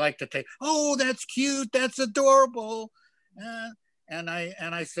people, they like to take, oh, that's cute, that's adorable. And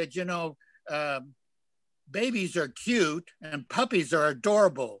I said, you know, babies are cute and puppies are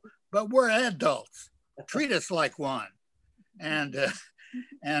adorable, but we're adults. Treat us like one. And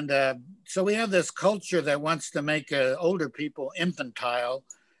so we have this culture that wants to make older people infantile.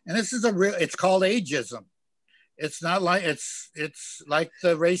 And this is it's called ageism. It's not like, it's like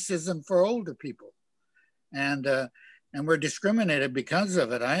the racism for older people. And we're discriminated because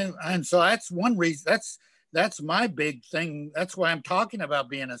of it. And so that's one reason, that's my big thing. That's why I'm talking about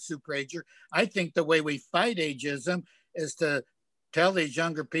being a super ager. I think the way we fight ageism is to tell these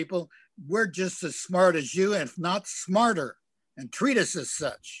younger people, we're just as smart as you, if not smarter, and treat us as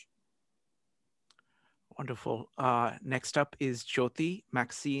such. Wonderful. Next up is Jyoti,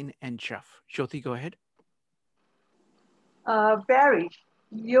 Maxine, and Jeff. Jyoti, go ahead. Barry,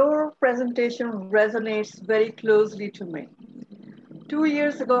 your presentation resonates very closely to me. 2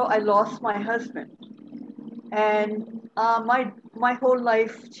 years ago, I lost my husband, and my whole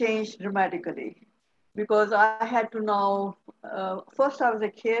life changed dramatically, because I had to now, first I was a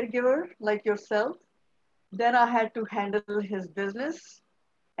caregiver like yourself, then I had to handle his business,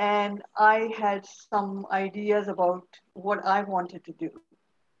 and I had some ideas about what I wanted to do.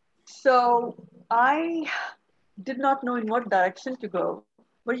 So I did not know in what direction to go,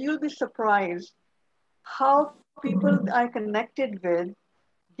 but you'll be surprised how people I connected with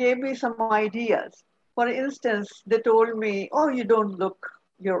gave me some ideas. For instance, they told me, oh, you don't look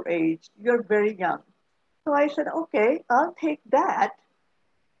your age, you're very young. So I said, okay, I'll take that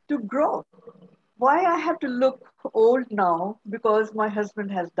to grow. Why I have to look old now? Because my husband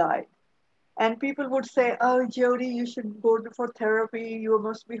has died. And people would say, oh, Jody, you should go for therapy. You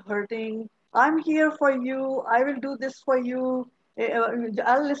must be hurting. I'm here for you. I will do this for you.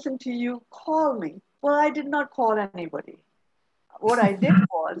 I'll listen to you. Call me. Well, I did not call anybody. What I did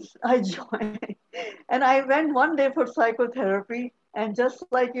was I joined and I went one day for psychotherapy. And just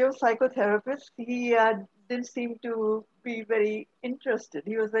like your psychotherapist, he didn't seem to be very interested.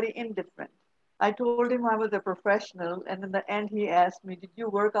 He was very indifferent. I told him I was a professional. And in the end, he asked me, did you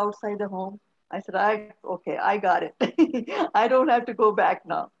work outside the home? I said, okay, I got it. I don't have to go back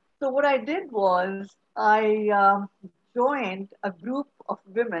now. So what I did was I joined a group of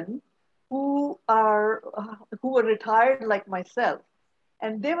women who were retired like myself,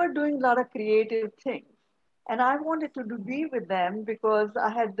 and they were doing a lot of creative things. And I wanted to be with them because I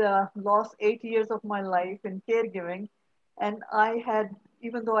had lost 8 years of my life in caregiving, and I had,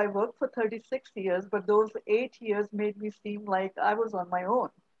 even though I worked for 36 years, but those 8 years made me seem like I was on my own.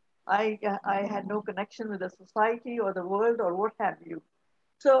 I had no connection with the society or the world or what have you.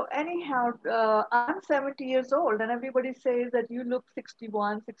 So anyhow, I'm 70 years old and everybody says that you look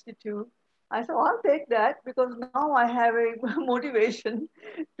 61, 62. I said, I'll take that because now I have a motivation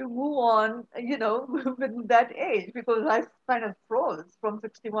to move on, with that age because I kind of froze from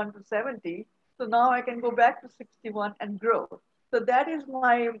 61 to 70. So now I can go back to 61 and grow. So that is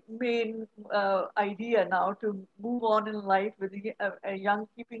my main idea now to move on in life with a young,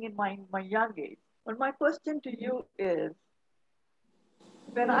 keeping in mind my young age. But my question to you is,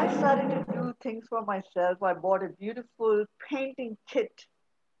 when I started to do things for myself, I bought a beautiful painting kit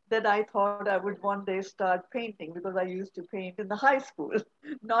that I thought I would one day start painting because I used to paint in the high school,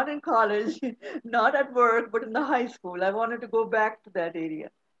 not in college, not at work, but in the high school. I wanted to go back to that area.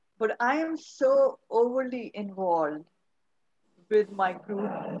 But I am so overly involved with my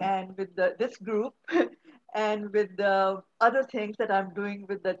group and with this group and with the other things that I'm doing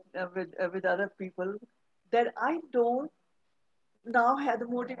with other people that I don't now have the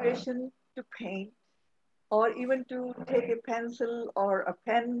motivation to paint or even to take a pencil or a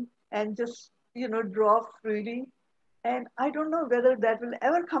pen and just draw freely. And I don't know whether that will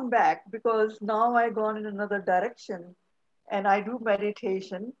ever come back because now I've gone in another direction and I do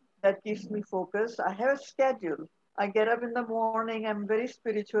meditation that keeps me focused. I have a schedule. I get up in the morning. I'm very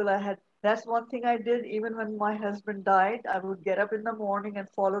spiritual. That's one thing I did even when my husband died. I would get up in the morning and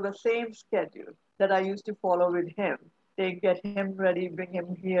follow the same schedule that I used to follow with him. They get him ready, bring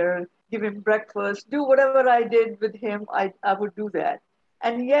him here, give him breakfast, do whatever I did with him. I would do that.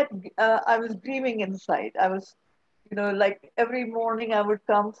 And yet I was grieving inside. I was like every morning I would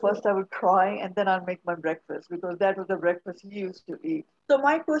come, first I would cry, and then I'd make my breakfast because that was the breakfast he used to eat. So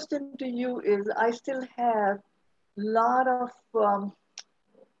my question to you is, I still have a lot of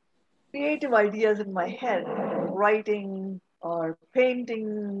creative ideas in my head, writing or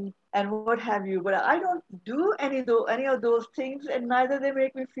painting and what have you, but I don't do any of those things, and neither they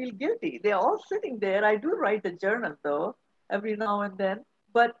make me feel guilty. They're all sitting there. I do write the journal though, every now and then.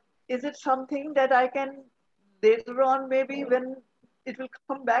 But is it something that I can later on, maybe when it will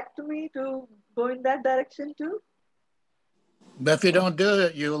come back to me to go in that direction too? But if you don't do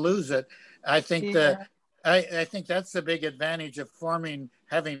it, you lose it. I think Yeah. that I think that's the big advantage of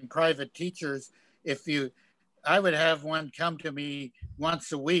having private teachers. If you, I would have one come to me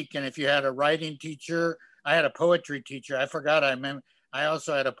once a week, and if you had a writing teacher, I had a poetry teacher. I forgot I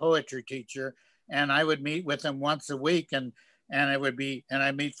also had a poetry teacher, and I would meet with them once a week, and it would be, and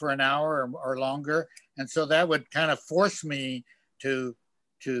I meet for an hour or longer, and so that would kind of force me to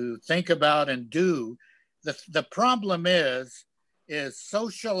think about and do. The problem is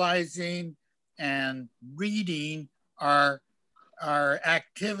socializing and reading are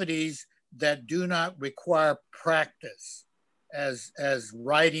activities that do not require practice, as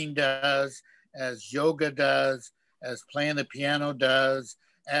writing does, as yoga does, as playing the piano does,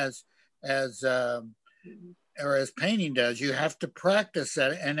 as or as painting does. You have to practice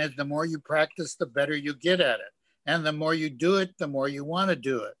that, and the more you practice, the better you get at it, and the more you do it, the more you want to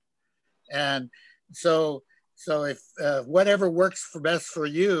do it. And so if whatever works best for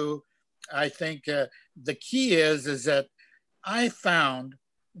you, I think the key is that I found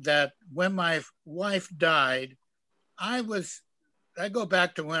that when my wife died, I go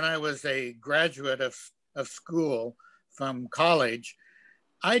back to when I was a graduate of school from college.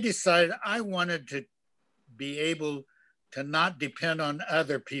 I decided I wanted to be able to not depend on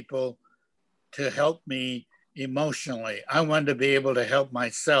other people to help me emotionally. I wanted to be able to help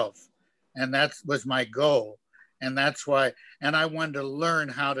myself. And that was my goal. And that's why, and I wanted to learn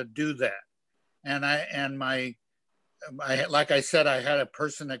how to do that. And like I said, I had a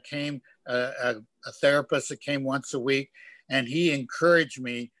person that came, a therapist that came once a week, and he encouraged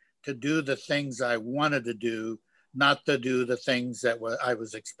me to do the things I wanted to do, not to do the things that I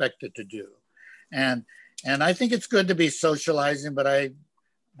was expected to do. And I think it's good to be socializing, but I'm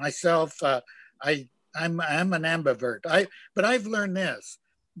an ambivert. But I've learned this,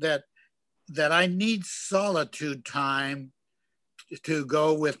 that I need solitude time to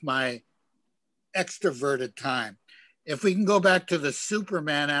go with my extroverted time. If we can go back to the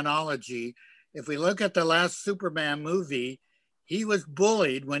Superman analogy, if we look at the last Superman movie, he was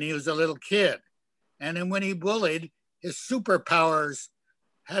bullied when he was a little kid. And then when he bullied, his superpowers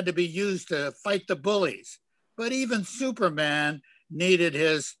had to be used to fight the bullies. But even Superman needed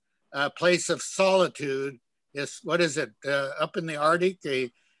his place of solitude. What is it, up in the Arctic,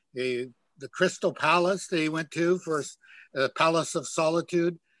 the Crystal Palace that he went to for the Palace of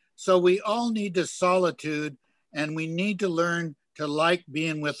Solitude. So we all need the solitude, and we need to learn to like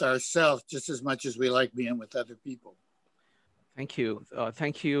being with ourselves just as much as we like being with other people. Thank you.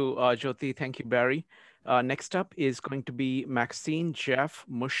 Thank you, Jyoti. Thank you, Barry. Next up is going to be Maxine, Jeff,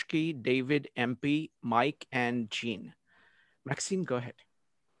 Mushki, David, MP, Mike, and Jean. Maxine, go ahead.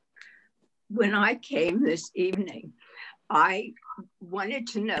 When I came this evening, I wanted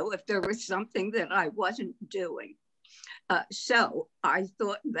to know if there was something that I wasn't doing. So I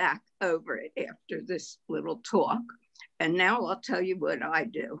thought back over it after this little talk, and now I'll tell you what I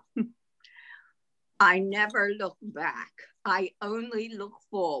do. I never look back. I only look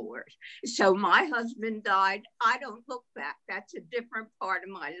forward. So my husband died. I don't look back. That's a different part of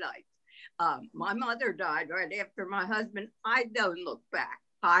my life. My mother died right after my husband. I don't look back.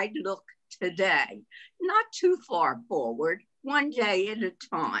 I look today, not too far forward, one day at a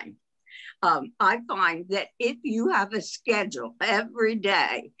time. I find that if you have a schedule every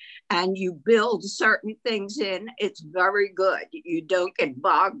day and you build certain things in, it's very good. You don't get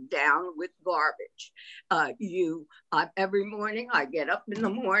bogged down with garbage. Every morning, I get up in the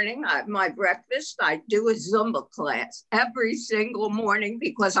morning, I have my breakfast, I do a Zumba class every single morning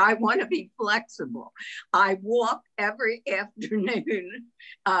because I want to be flexible. I walk every afternoon.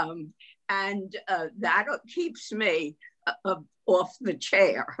 And that keeps me off the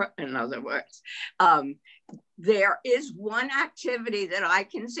chair, in other words. There is one activity that I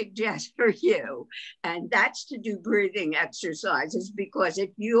can suggest for you, and that's to do breathing exercises, because if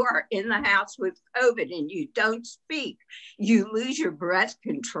you are in the house with COVID and you don't speak, you lose your breath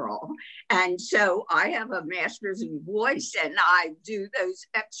control. And so I have a master's in voice, and I do those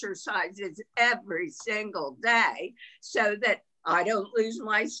exercises every single day so that I don't lose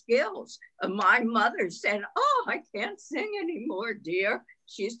my skills. My mother said, "Oh, I can't sing anymore, dear."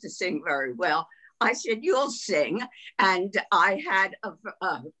 She used to sing very well. I said, "You'll sing." And I had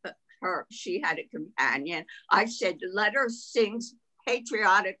she had a companion. I said, "Let her sing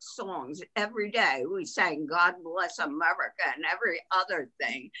patriotic songs every day." We sang "God Bless America" and every other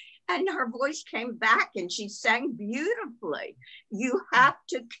thing. And her voice came back and she sang beautifully. You have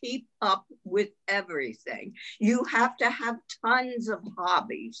to keep up with everything. You have to have tons of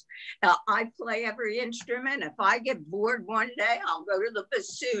hobbies. I play every instrument. If I get bored one day, I'll go to the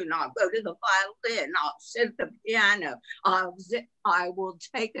bassoon, I'll go to the violin, I'll sit at the piano. I will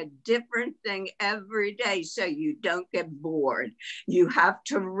take a different thing every day so you don't get bored. You have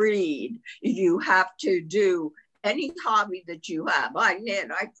to read. You have to do any hobby that you have. I knit,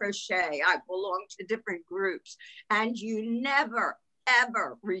 I crochet, I belong to different groups, and you never,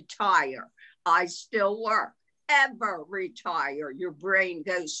 ever retire. I still work. Ever retire, your brain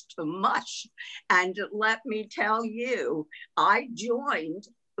goes to mush. And let me tell you, I joined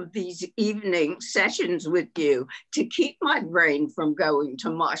these evening sessions with you to keep my brain from going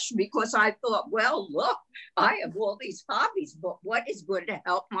to mush, because I thought, well, look, I have all these hobbies, but what is going to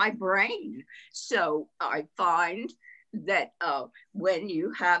help my brain? So I find that when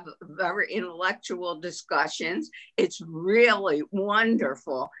you have very intellectual discussions, it's really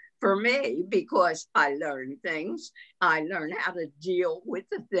wonderful for me, because I learn things. I learn how to deal with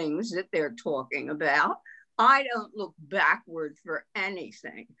the things that they're talking about. I don't look backward for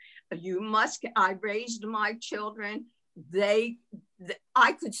anything. I raised my children.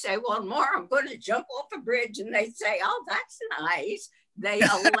 I could say, well, tomorrow I'm going to jump off a bridge, and they say, oh, that's nice. They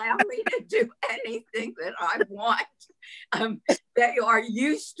allow me to do anything that I want. They are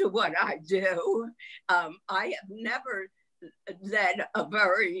used to what I do. I have never led a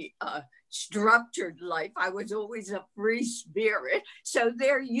very structured life. I was always a free spirit. So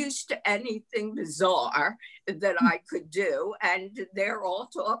they're used to anything bizarre that I could do. And they're all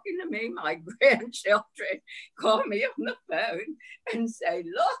talking to me. My grandchildren call me on the phone and say,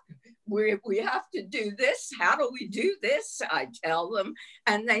 look, we have to do this. How do we do this? I tell them,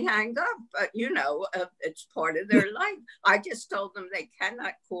 and they hang up. But, it's part of their life. I just told them they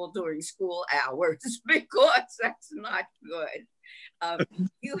cannot call during school hours because that's not good.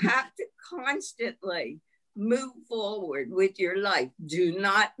 You have to constantly move forward with your life. Do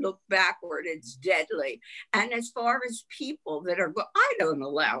not look backward. It's deadly. And as far as people that are, I don't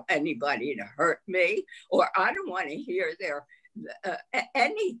allow anybody to hurt me, or I don't want to hear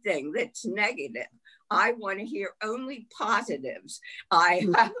anything that's negative. I want to hear only positives. I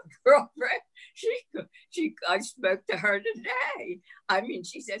have a girlfriend. I spoke to her today. I mean,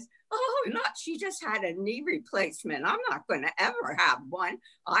 she says, oh, she just had a knee replacement. I'm not going to ever have one.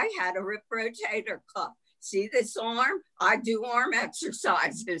 I had a rip rotator cuff. See this arm? I do arm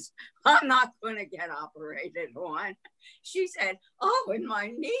exercises. I'm not going to get operated on. She said, oh, and my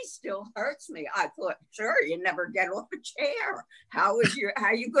knee still hurts me. I thought, sure, you never get off a chair. How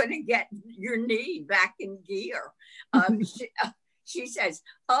are you going to get your knee back in gear? She says,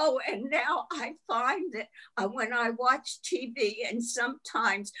 oh, and now I find that when I watch TV and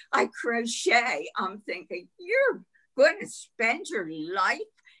sometimes I crochet, I'm thinking, you're going to spend your life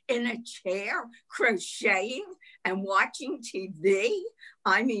in a chair crocheting and watching TV?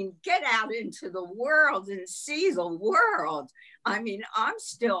 I mean, get out into the world and see the world. I mean, I'm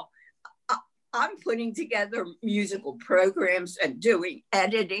putting together musical programs and doing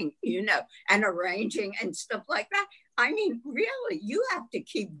editing, and arranging and stuff like that. I mean, really, you have to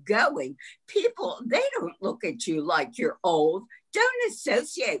keep going. People, they don't look at you like you're old. Don't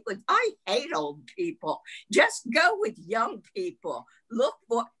associate with, I hate old people. Just go with young people.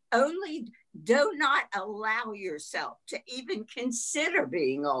 Do not allow yourself to even consider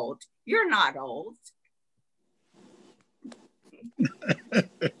being old. You're not old.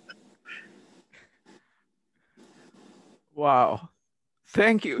 Wow.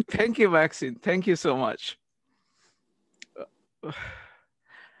 Thank you. Thank you, Maxine. Thank you so much.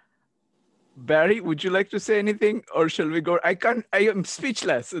 Barry, would you like to say anything, or shall we go? I am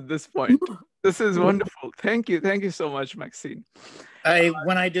speechless at this point. This is wonderful. Thank you. Thank you so much, Maxine.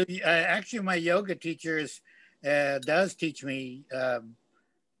 Actually, my yoga teacher does teach me,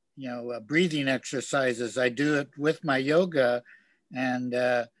 breathing exercises. I do it with my yoga, and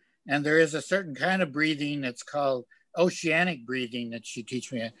there is a certain kind of breathing. It's called oceanic breathing that she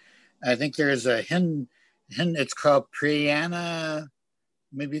teach me. I think there is a it's called pranayama.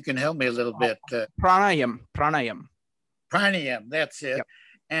 Maybe you can help me a little bit. Pranayam. That's it. Yep.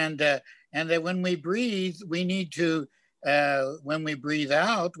 And that when we breathe, we need to. When we breathe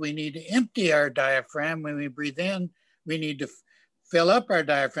out, we need to empty our diaphragm. When we breathe in, we need to fill up our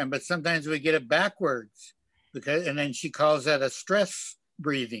diaphragm. But sometimes we get it backwards, and then she calls that a stress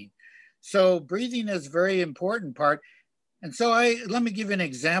breathing. So breathing is a very important part. And so let me give you an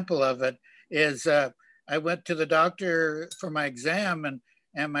example of it. I went to the doctor for my exam,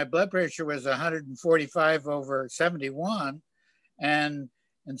 and my blood pressure was 145/71, and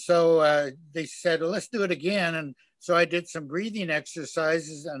so they said, well, let's do it again. And so I did some breathing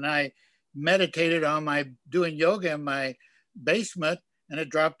exercises, and I meditated on doing yoga in my basement, and it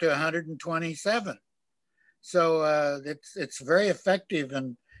dropped to 127. So it's very effective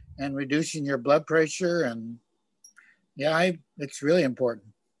in reducing your blood pressure, and it's really important.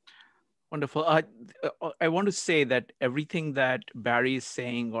 Wonderful. I want to say that everything that Barry is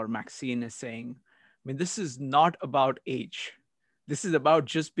saying or Maxine is saying, I mean, this is not about age. This is about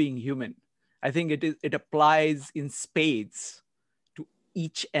just being human. I think it applies in spades to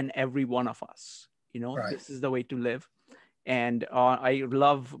each and every one of us. Right. This is the way to live. And I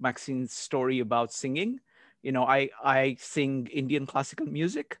love Maxine's story about singing. I sing Indian classical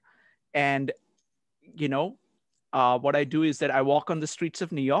music, and what I do is that I walk on the streets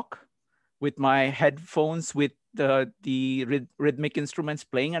of New York with my headphones with the rhythmic instruments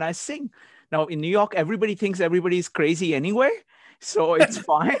playing, and I sing. Now in New York, everybody thinks everybody's crazy anyway, so it's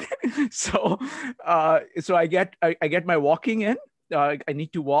fine. So I get my walking in. I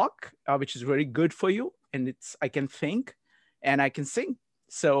need to walk, which is very good for you, and I can think, and I can sing.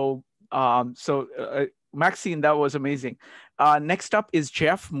 So Maxine, that was amazing. Next up is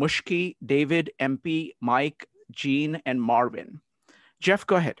Jeff, Mushki, David, MP, Mike, Jean, and Marvin. Jeff,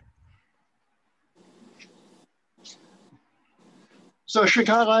 go ahead. So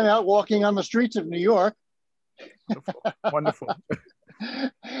Chicago, I'm out walking on the streets of New York. Wonderful.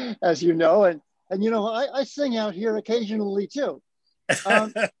 As you know, and I sing out here occasionally too.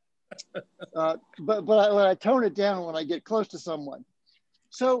 But I tone it down when I get close to someone.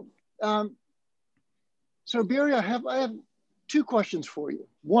 So Barry, I have two questions for you.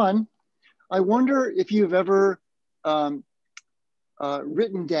 One, I wonder if you've ever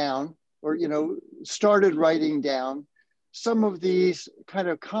written down or started writing down some of these kind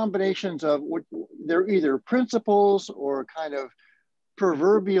of combinations of what they're either principles or kind of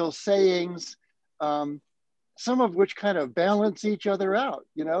proverbial sayings, some of which kind of balance each other out,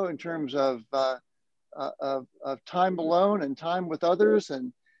 in terms of time alone and time with others,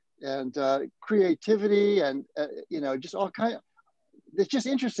 and creativity, and just all kind of. It's just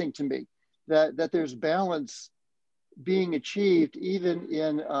interesting to me that there's balance being achieved even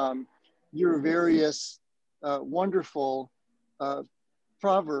in your various wonderful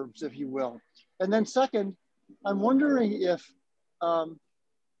proverbs, if you will. And then second, I'm wondering if, in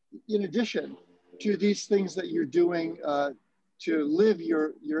addition to these things that you're doing to live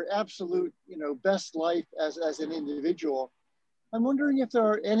your absolute best life as an individual, I'm wondering if there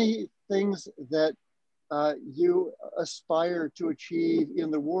are any things that you aspire to achieve in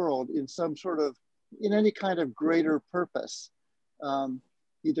the world in any kind of greater purpose,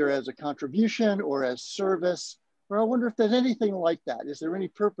 either as a contribution or as service. Or I wonder if there's anything like that. Is there any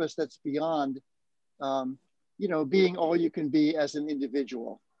purpose that's beyond, being all you can be as an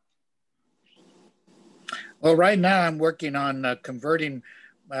individual? Well, right now I'm working on converting.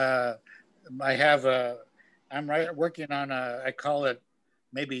 I'm working on I call it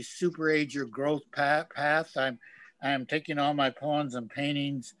maybe Super Ager growth path. I'm taking all my poems and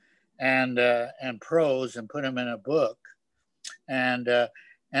paintings and prose and put them in a book, and it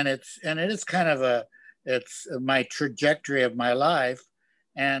is kind of it's my trajectory of my life,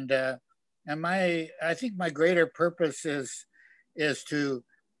 and I think my greater purpose is to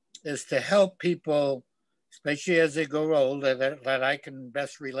help people, especially as they grow older, that I can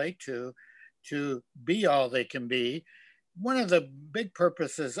best relate to be all they can be. One of the big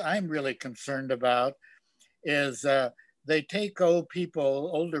purposes I'm really concerned about is they take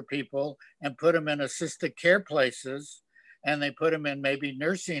older people and put them in assisted care places, and they put them in maybe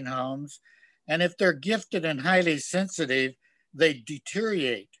nursing homes. And if they're gifted and highly sensitive, they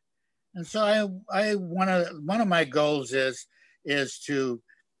deteriorate. And so one of my goals is to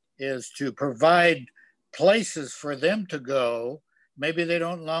provide places for them to go. Maybe they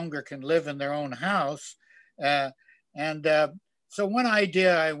don't longer can live in their own house, and So one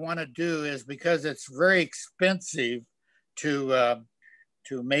idea I want to do is, because it's very expensive to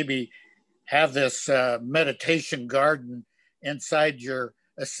maybe have this meditation garden inside your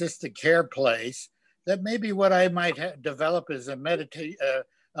assisted care place, that maybe what I might develop is a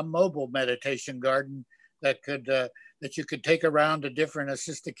mobile meditation garden that could that you could take around to different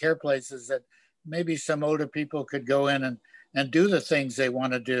assisted care places, that maybe some older people could go in and do the things they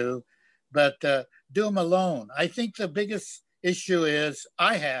want to do, but do them alone. I think the biggest issue is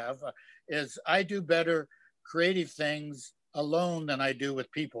I do better creative things alone than I do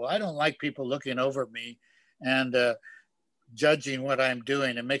with people. I don't like people looking over me and judging what I'm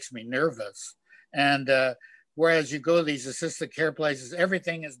doing. It makes me nervous. And whereas you go to these assisted care places,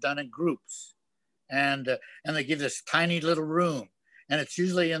 everything is done in groups, and they give this tiny little room, and it's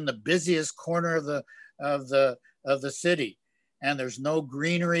usually in the busiest corner of the city, and there's no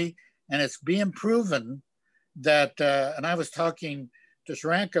greenery, and it's being proven that, and I was talking to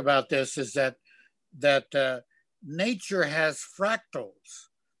Shrank about this, is that nature has fractals,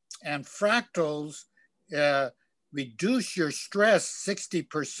 and fractals reduce your stress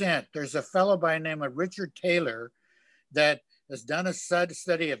 60%. There's a fellow by the name of Richard Taylor that has done a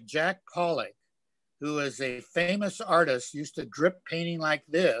study of Jack Pollock, who is a famous artist, used to drip painting like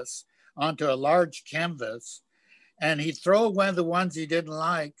this onto a large canvas, and he'd throw one of the ones he didn't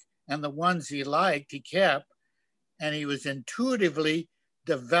like, and the ones he liked, he kept, and he was intuitively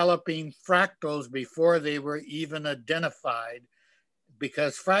developing fractals before they were even identified,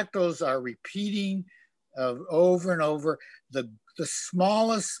 because fractals are repeating over and over. The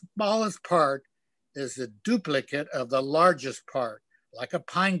smallest part is a duplicate of the largest part, like a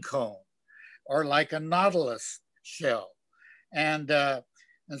pine cone or like a nautilus shell. And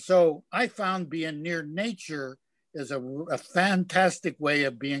so I found being near nature is a fantastic way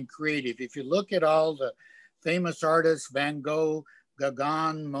of being creative. If you look at all the famous artists, Van Gogh,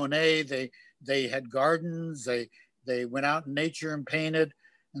 Gauguin, Monet, they had gardens, they went out in nature and painted.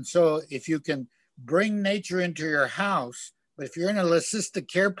 And so if you can bring nature into your house, but if you're in a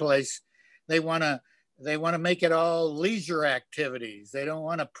assisted care place, they want to make it all leisure activities. They don't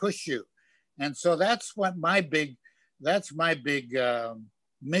want to push you. And so that's my big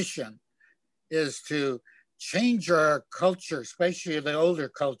mission, is to change our culture, especially the older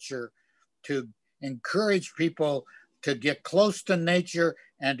culture, to encourage people to get close to nature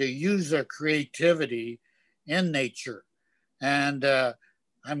and to use their creativity in nature. And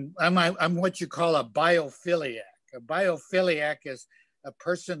I'm what you call a biophiliac. A biophiliac is a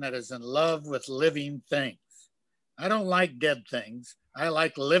person that is in love with living things. I don't like dead things. I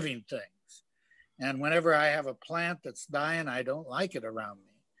like living things. And whenever I have a plant that's dying, I don't like it around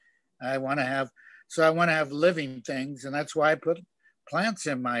me. I want to have living things, and that's why I put plants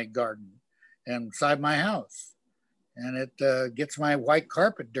in my garden inside my house. And it gets my white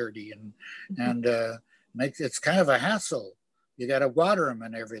carpet dirty and it's kind of a hassle. You got to water them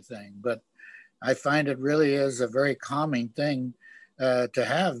and everything, but I find it really is a very calming thing to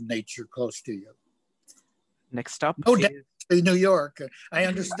have nature close to you. Next up, no doubt, New York. I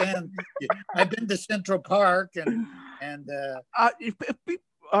understand. I've been to Central Park and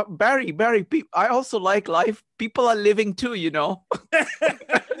Barry, I also like life. People are living too, you know.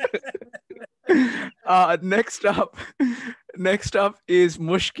 Next up is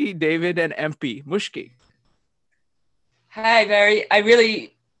Mushki, David, and MP. Mushki. Hi, Barry. I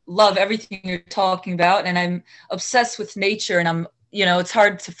really love everything you're talking about, and I'm obsessed with nature. And it's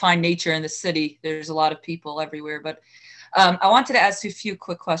hard to find nature in the city. There's a lot of people everywhere, but I wanted to ask you a few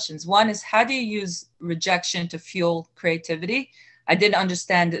quick questions. One is, how do you use rejection to fuel creativity? I didn't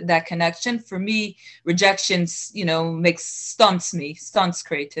understand that connection. For me, rejection, stunts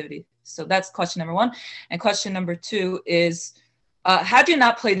creativity. So that's question number one. And question number two is, how do you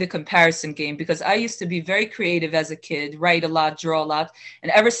not play the comparison game? Because I used to be very creative as a kid, write a lot, draw a lot.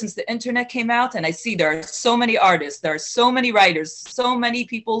 And ever since the internet came out, and I see there are so many artists, there are so many writers, so many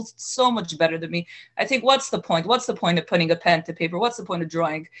people so much better than me. I think, what's the point? What's the point of putting a pen to paper? What's the point of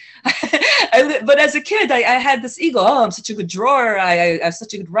drawing? But as a kid, I had this ego. Oh, I'm such a good drawer. I'm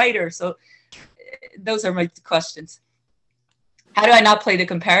such a good writer. So those are my questions. How do I not play the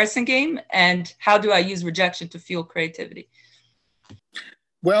comparison game? And how do I use rejection to fuel creativity?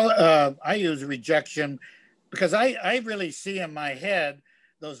 Well, I use rejection because I really see in my head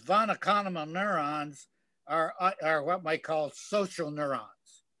those von Economo neurons are what I call social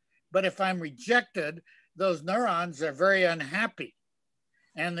neurons. But if I'm rejected, those neurons are very unhappy,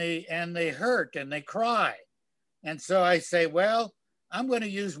 and they hurt and they cry. And so I say, well, I'm going to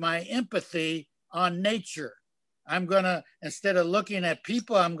use my empathy on nature. I'm going to, instead of looking at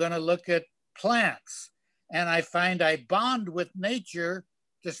people, I'm going to look at plants. and I find I bond with nature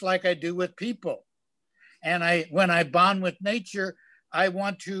just like I do with people. And when I bond with nature, I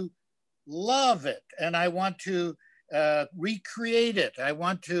want to love it, and I want to recreate it. I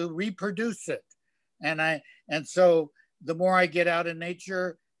want to reproduce it. And so the more I get out in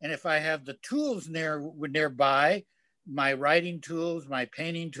nature, and if I have the tools nearby, my writing tools, my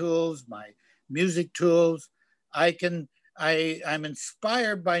painting tools, my music tools, I'm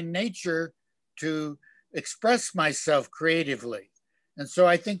inspired by nature to express myself creatively. And so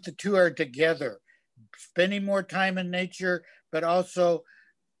I think the two are together, spending more time in nature, but also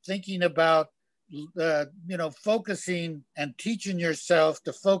thinking about, focusing and teaching yourself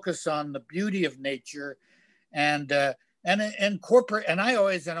to focus on the beauty of nature and incorporate. And I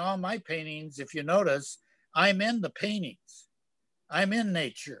always, in all my paintings, if you notice, I'm in the paintings, I'm in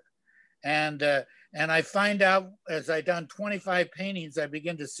nature. And I find out as I've done 25 paintings, I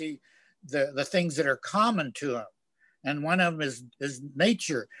begin to see the things that are common to them. And one of them is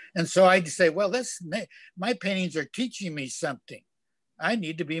nature. And so I say, well, my paintings are teaching me something. I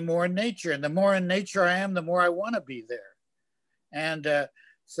need to be more in nature. And the more in nature I am, the more I want to be there. And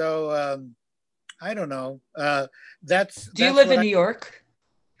so I don't know. Do you live in New York?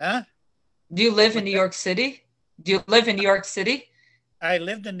 Huh? Do you live in New York City? Do you live in New York City? I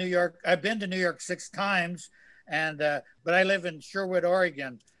lived in New York. I've been to New York 6 times, but I live in Sherwood,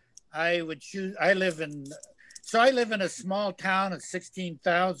 Oregon. I live in a small town of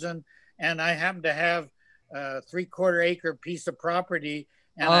 16,000, and I happen to have a 3/4 acre piece of property,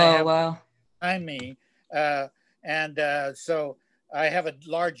 and I have behind me, so I have a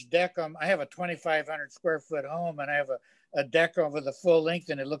large deck. I have a 2,500 square foot home, and I have a deck over the full length,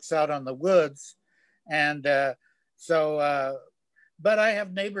 and it looks out on the woods, and but I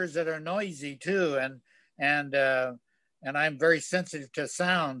have neighbors that are noisy too, and I'm very sensitive to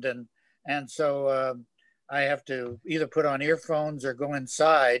sound, and so I have to either put on earphones or go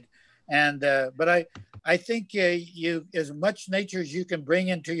inside. But I think as much nature as you can bring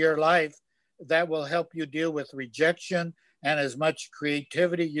into your life, that will help you deal with rejection, and as much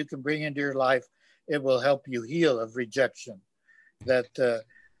creativity you can bring into your life, it will help you heal of rejection.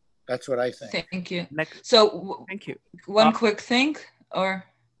 That's what I think. Thank you. So thank you. One quick thing, or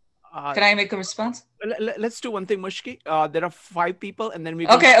can I make a response? Let's do one thing, Mushki. There are 5 people, and then we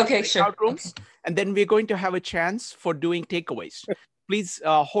sure. Rooms, and then we're going to have a chance for doing takeaways. Please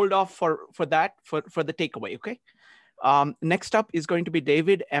hold off for that for the takeaway. Okay. Next up is going to be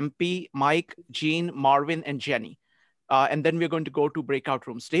David, MP, Mike, Jean, Marvin, and Jenny, and then we're going to go to breakout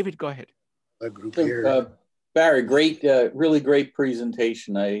rooms. David, go ahead. A group here. Barry, really great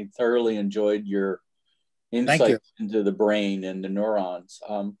presentation. I thoroughly enjoyed your insights into the brain and the neurons.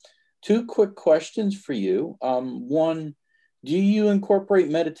 2 quick questions for you. One, do you incorporate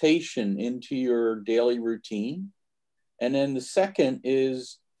meditation into your daily routine? And then the second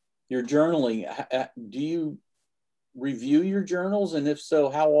is your journaling. Do you review your journals? And if so,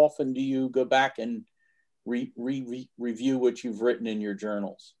 how often do you go back and review what you've written in your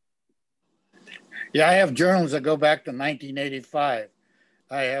journals? Yeah, I have journals that go back to 1985.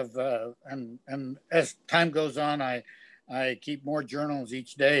 I have, and as time goes on, I keep more journals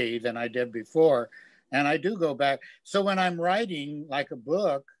each day than I did before, and I do go back. So when I'm writing like a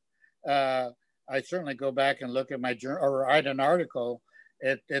book, I certainly go back and look at my journal or write an article.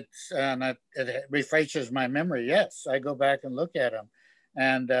 It refreshes my memory. Yes, I go back and look at them,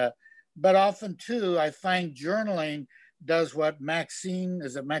 but often too, I find journaling does what Maxine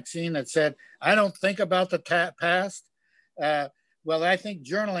that said, I don't think about the past. Well, I think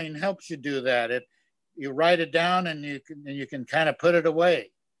journaling helps you do that. You write it down and you can kind of put it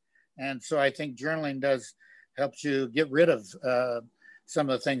away. And so I think journaling helps you get rid of some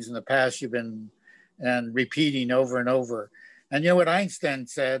of the things in the past you've been repeating over and over. And you know what Einstein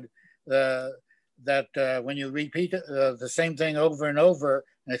said, that when you repeat the same thing over and over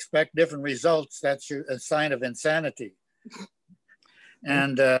and expect different results, that's a sign of insanity.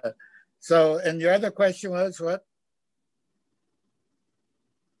 And and your other question was what?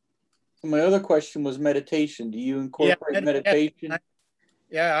 My other question was meditation. Do you incorporate meditation?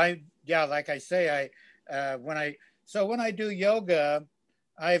 Like I say, when I do yoga,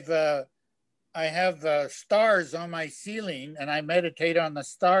 I have stars on my ceiling, and I meditate on the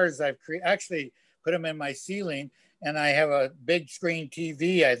stars. I've actually put them in my ceiling, and I have a big screen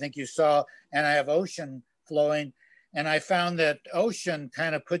TV, I think you saw, and I have ocean flowing. And I found that ocean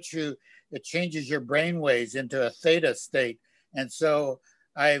kind of it changes your brain waves into a theta state. And so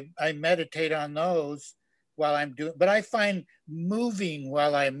I meditate on those while I'm doing, but I find moving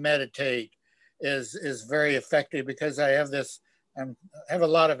while I meditate is very effective, because I have this have a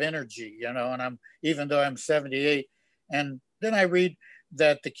lot of energy, you know, and even though I'm 78. And then I read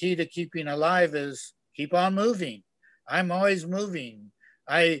that the key to keeping alive is keep on moving. I'm always moving.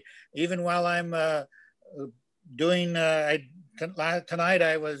 Even while I'm doing, tonight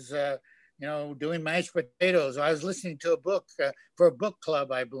I was, you know, doing mashed potatoes. I was listening to a book for a book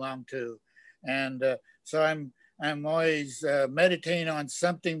club I belong to. And so I'm always meditating on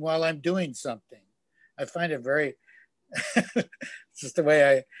something while I'm doing something. I find it very, it's just the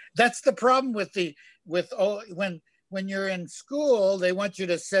way that's the problem when you're in school, they want you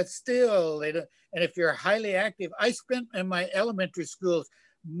to sit still. And if you're highly active, I spent in my elementary schools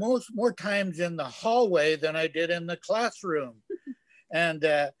more times in the hallway than I did in the classroom. And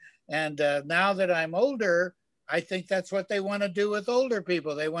now that I'm older, I think that's what they want to do with older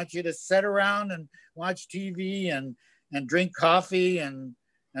people. They want you to sit around and watch TV and drink coffee and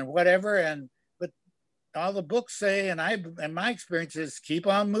whatever. But all the books say, and my experience is keep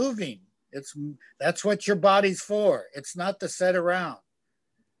on moving. That's what your body's for. It's not to sit around.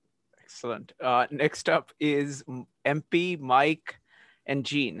 Excellent. Next up is MP, Mike, and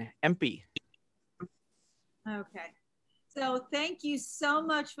Jean. MP. Okay. So thank you so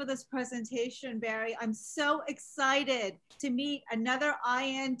much for this presentation, Barry. I'm so excited to meet another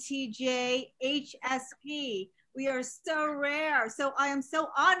INTJ HSP. We are so rare. So I am so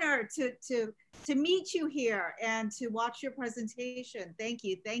honored to meet you here and to watch your presentation. Thank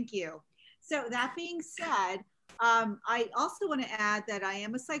you. Thank you. So that being said, I also want to add that I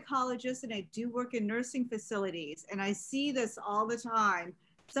am a psychologist and I do work in nursing facilities. And I see this all the time.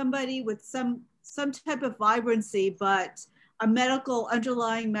 Somebody with some type of vibrancy, but a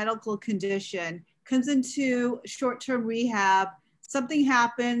underlying medical condition comes into short-term rehab. Something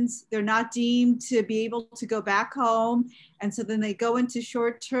happens, they're not deemed to be able to go back home. And so then they go into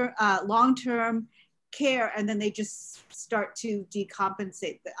short-term, long-term care, and then they just start to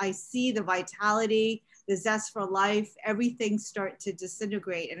decompensate. I see the vitality, the zest for life, everything start to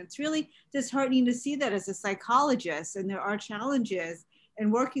disintegrate. And it's really disheartening to see that as a psychologist. And there are challenges in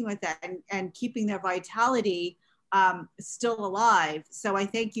working with that and keeping their vitality still alive. So I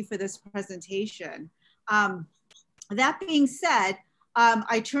thank you for this presentation. That being said,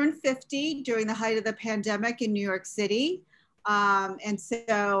 I turned 50 during the height of the pandemic in New York City. And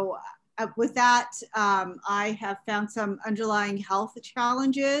so with that, I have found some underlying health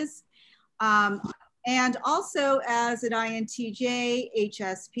challenges. And also as an INTJ,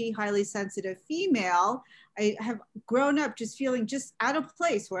 HSP, highly sensitive female, I have grown up just feeling just out of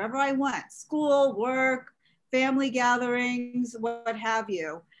place wherever I went, school, work, family gatherings, what have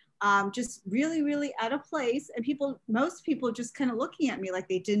you. Just really, really out of place. And most people just kind of looking at me like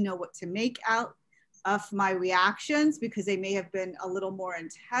they didn't know what to make out of my reactions because they may have been a little more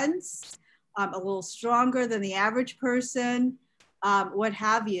intense, a little stronger than the average person, what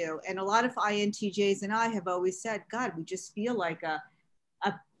have you. And a lot of INTJs and I have always said, God, we just feel like a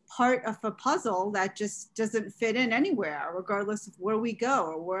part of a puzzle that just doesn't fit in anywhere, regardless of where we go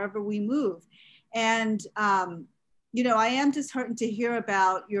or wherever we move. And, you know, I am disheartened to hear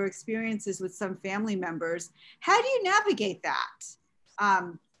about your experiences with some family members. How do you navigate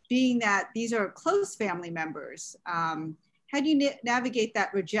that? Being that these are close family members, how do you navigate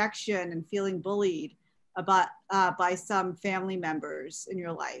that rejection and feeling bullied by some family members in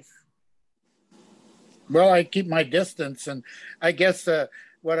your life? Well, I keep my distance, and I guess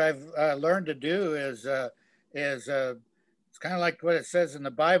what I've learned to do is it's kind of like what it says in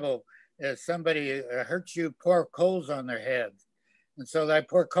the Bible. If somebody hurts you, pour coals on their head. And so I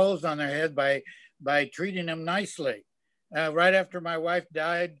pour coals on their head by treating them nicely. Right after my wife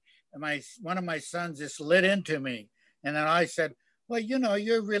died, one of my sons just lit into me. And then I said, well, you know,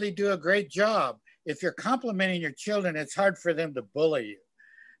 you really do a great job. If you're complimenting your children, it's hard for them to bully you.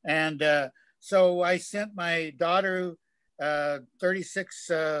 And so I sent my daughter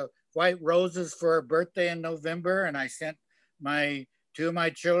 36 white roses for her birthday in November. And I sent two of my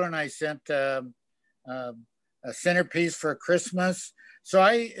children, I sent a centerpiece for Christmas. So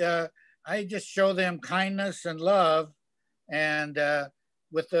I just show them kindness and love, and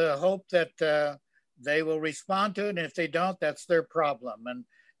with the hope that they will respond to it. And if they don't, that's their problem.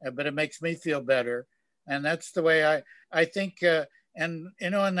 But it makes me feel better. And that's the way I think, and you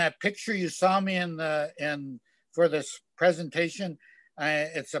know, in that picture you saw me for this presentation,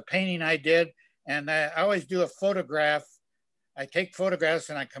 it's a painting I did. And I always do a photograph. I take photographs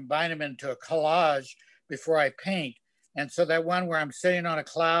and I combine them into a collage before I paint. And so that one where I'm sitting on a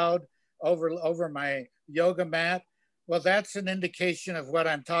cloud over my yoga mat, well, that's an indication of what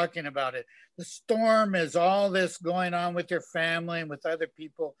I'm talking about. The storm is all this going on with your family and with other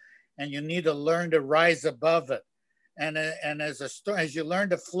people, and you need to learn to rise above it. and as you learn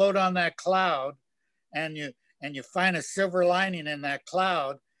to float on that cloud, and you find a silver lining in that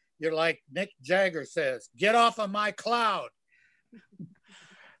cloud, you're like Mick Jagger says, "Get off of my cloud."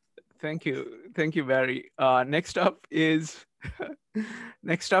 Thank you, Barry. Next up is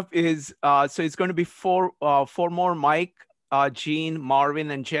so it's going to be four more: Mike, Jean, Marvin,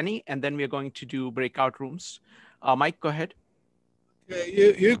 and Jenny, and then we're going to do breakout rooms. Mike, go ahead.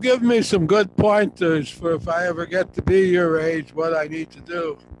 Okay, you give me some good pointers for if I ever get to be your age, what I need to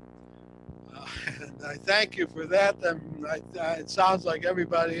do. And I thank you for that. And it sounds like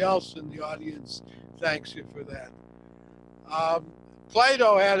everybody else in the audience thanks you for that.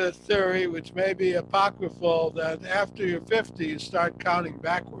 Plato had a theory, which may be apocryphal, that after you're 50, you start counting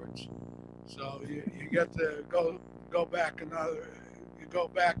backwards. So you get to go back in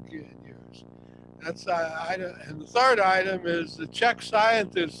years. That's item. And the third item is the Czech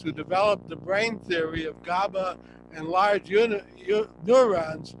scientist who developed the brain theory of GABA and large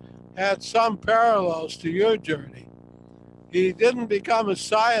neurons had some parallels to your journey. He didn't become a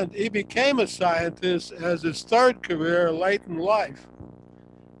scientist. He became a scientist as his third career late in life.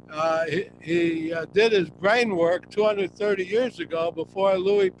 He did his brain work 230 years ago before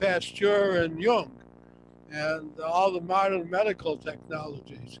Louis Pasteur and Jung and all the modern medical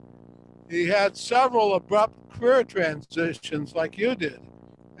technologies. He had several abrupt career transitions like you did.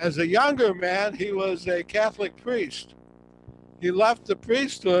 As a younger man, he was a Catholic priest. He left the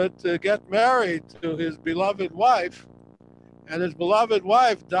priesthood to get married to his beloved wife, and his beloved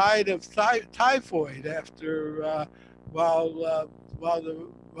wife died of typhoid after while the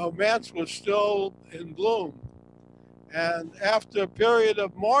romance was still in bloom. And after a period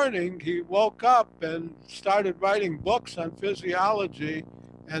of mourning, he woke up and started writing books on physiology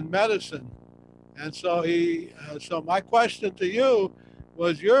and medicine. And so so my question to you,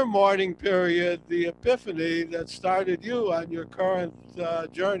 was your mourning period the epiphany that started you on your current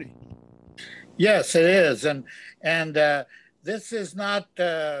journey? Yes, it is. And this is not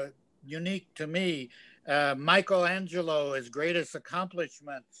unique to me. Michelangelo, his greatest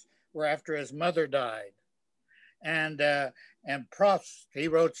accomplishments were after his mother died. And Proust, he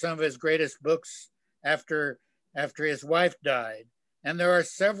wrote some of his greatest books after his wife died. And there are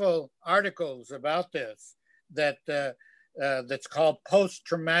several articles about this that's called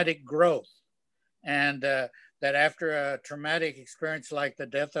post-traumatic growth. And that after a traumatic experience like the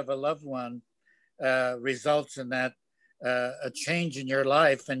death of a loved one results in that a change in your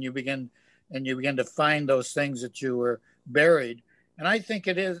life, and you begin to find those things that you were buried. And I think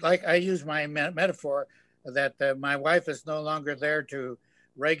it is, like I use my metaphor, that my wife is no longer there to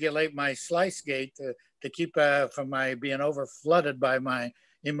regulate my slice gate to keep from my being over flooded by my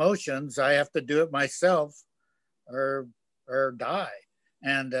emotions. I have to do it myself or die.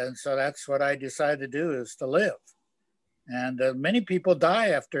 And so that's what I decided to do, is to live. And many people die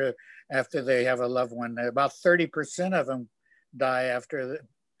after they have a loved one. About 30% of them die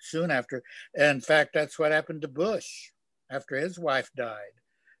soon after. In fact, that's what happened to Bush after his wife died.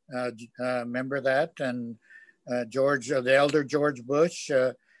 Remember that? And the elder George Bush,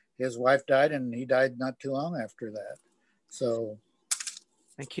 his wife died, and he died not too long after that. So.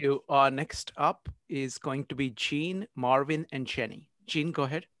 Thank you. Next up is going to be Jean, Marvin, and Jenny. Jean, go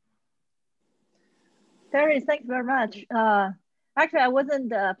ahead. Barry, thanks very much. Actually, I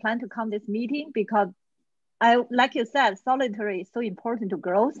wasn't planning to come this meeting because like you said, solitary is so important to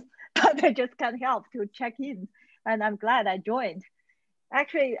growth, but I just can't help to check in, and I'm glad I joined.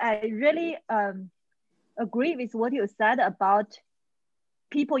 Actually, I really agree with what you said about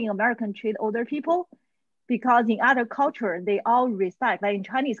people in America treat older people, because in other culture, they all respect, like in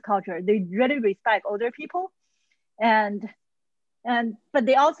Chinese culture, they really respect older people. But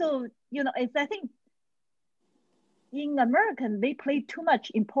they also, I think in American, they play too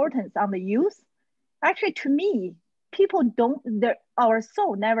much importance on the youth. Actually, to me, people our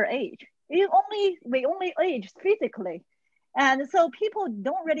soul never age. We only age physically. And so people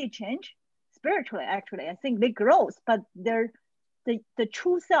don't really change spiritually, actually. I think they grow, but the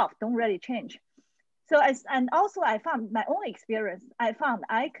true self don't really change. So and also I found my own experience.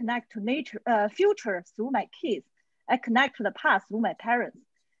 I connect to nature, future through my kids. I connect to the past through my parents.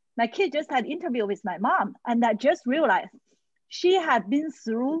 My kid just had an interview with my mom, and I just realized she had been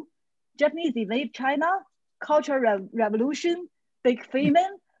through Japanese invade China, Cultural Revolution, Big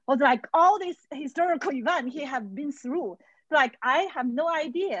Famine, was like all these historical events he had been through. Like I have no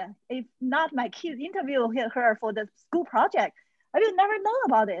idea, if not my kids interview her for the school project, I will never know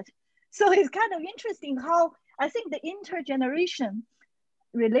about it. So it's kind of interesting how I think the intergeneration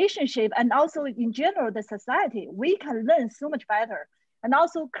relationship, and also in general the society, we can learn so much better, and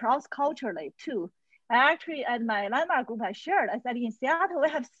also cross-culturally too. Actually, at my landmark group, I shared, I said, in Seattle, we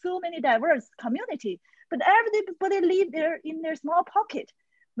have so many diverse community, but everybody live there in their small pocket.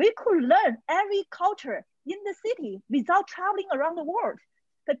 We could learn every culture in the city without traveling around the world,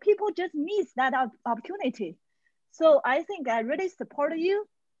 but people just miss that opportunity. So I think I really support you,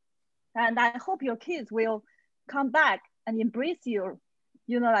 and I hope your kids will come back and embrace you.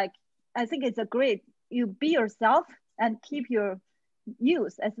 Like, I think it's a great, you be yourself and keep your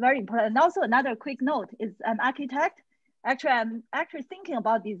youth. It's very important. And also another quick note is an architect. Actually, I'm actually thinking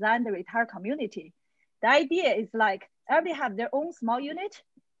about design the retired community. The idea is like everybody have their own small unit,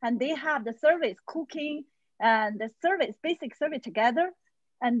 and they have the service, cooking, and the service, basic service together,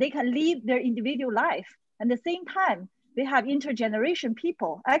 and they can live their individual life. At the same time, they have intergeneration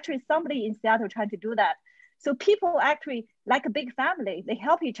people. Actually, somebody in Seattle trying to do that. So people actually, like a big family, they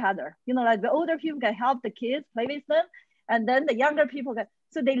help each other. Like the older people can help the kids, play with them, and then the younger people can,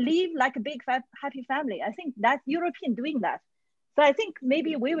 so they live like a big happy family. I think that's European doing that. So I think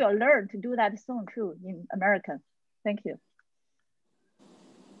maybe we will learn to do that soon too in America. Thank you.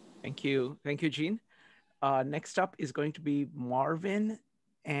 Thank you. Thank you, Jean. Next up is going to be Marvin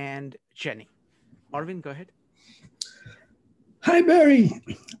and Jenny. Marvin, go ahead. Hi, Barry.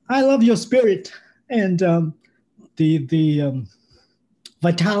 I love your spirit and the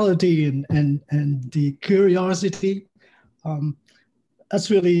vitality and the curiosity. That's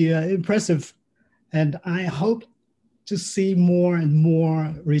really impressive. And I hope to see more and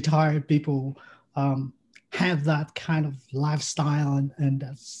more retired people have that kind of lifestyle and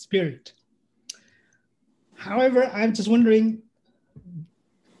that spirit. However, I'm just wondering,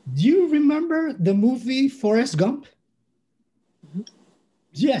 do you remember the movie Forrest Gump? Mm-hmm.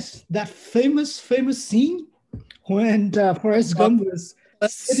 Yes, that famous scene when Forrest Gump was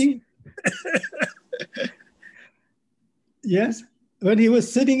sitting. Yes, when he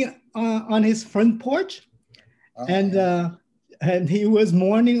was sitting on his front porch, and he was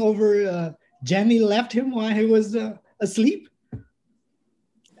mourning over Jenny left him while he was asleep.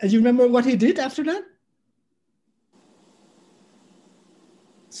 And you remember what he did after that?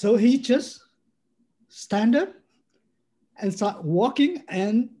 So he just stand up and start walking,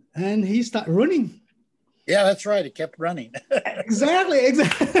 and he start running. Yeah, that's right. He kept running. Exactly.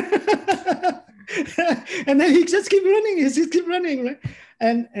 And then he just keep running. He just keep running, right?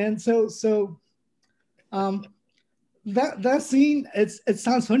 And so that scene, it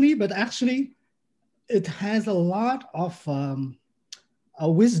sounds funny, but actually it has a lot of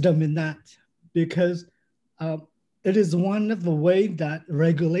wisdom in that, because it is one of the ways that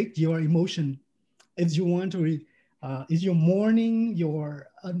regulate your emotion. If you want to, if you're mourning, you're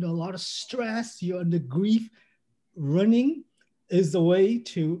under a lot of stress, you're under grief, running is the way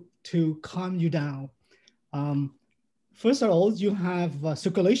to calm you down. First of all, you have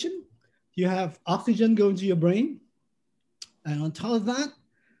circulation, you have oxygen going to your brain, and on top of that,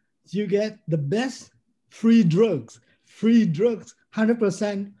 you get the best free drugs,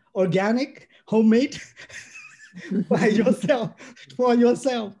 100% organic, homemade, by yourself, for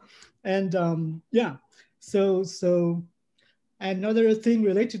yourself. And yeah, so another thing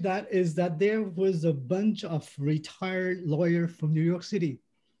related to that is that there was a bunch of retired lawyers from New York City.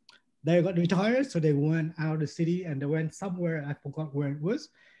 They got retired, so they went out of the city and they went somewhere, I forgot where it was.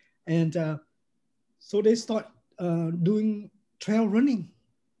 And so they start doing trail running.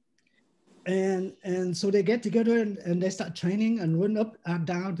 And so they get together and they start training and run up and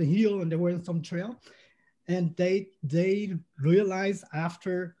down the hill, and they were on some trail. And they realized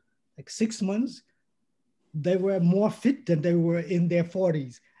after like 6 months, they were more fit than they were in their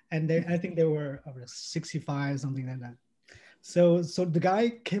 40s. And I think they were 65, something like that. So the guy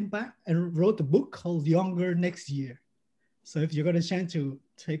came back and wrote a book called Younger Next Year. So if you got a chance to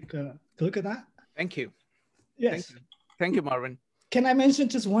take a look at that. Thank you. Yes. Thank you, Marvin. Can I mention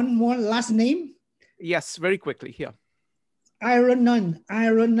just one more last name? Yes, very quickly here. Iron Nun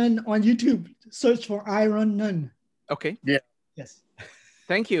on YouTube. Search for Iron Nun. Okay. Yeah. Yes.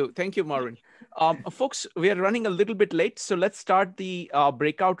 Thank you, Marvin. Folks, we are running a little bit late, so let's start the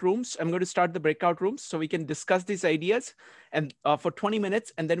breakout rooms. I'm going to start the breakout rooms so we can discuss these ideas and for 20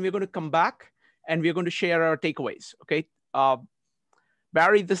 minutes, and then we're going to come back and we're going to share our takeaways. Okay.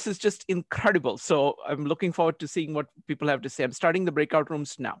 Barry, this is just incredible. So I'm looking forward to seeing what people have to say. I'm starting the breakout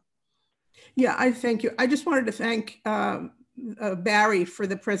rooms now. Yeah, I thank you. I just wanted to thank Barry for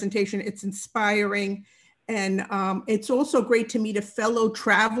the presentation. It's inspiring. And it's also great to meet a fellow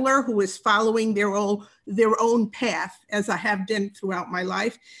traveler who is following their own path, as I have done throughout my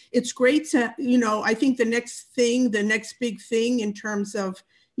life. It's great to, I think the next big thing in terms of,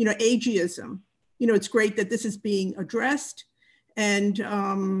 ageism, it's great that this is being addressed. And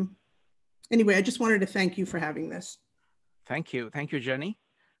Anyway, I just wanted to thank you for having this. Thank you. Thank you, Jenny.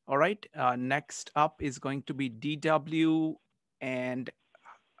 All right. Next up is going to be DW and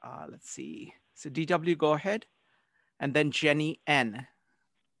let's see. So DW, go ahead. And then Jenny N.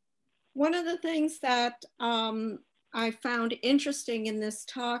 One of the things that I found interesting in this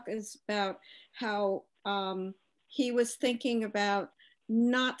talk is about how he was thinking about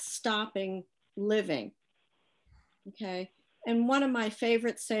not stopping living. Okay. And one of my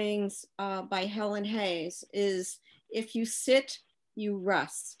favorite sayings by Helen Hayes is, if you sit, you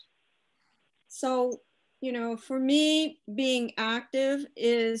rest. So, you know, for me, being active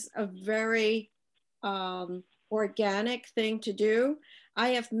is a very organic thing to do. I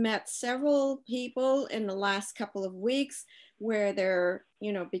have met several people in the last couple of weeks where they're,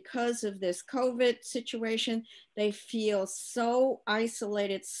 you know, because of this COVID situation, they feel so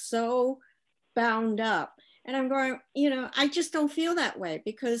isolated, so bound up. And I'm going, you know, I just don't feel that way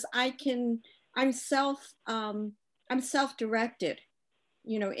because I'm self-directed,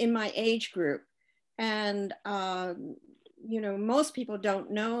 you know, in my age group. And, you know, most people don't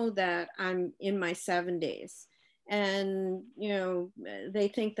know that I'm in my 70s. And, you know, they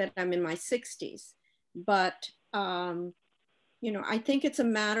think that I'm in my 60s. But, you know, I think it's a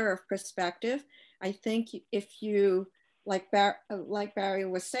matter of perspective. I think if you, like Barry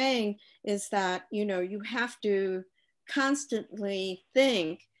was saying, is that, you know, you have to constantly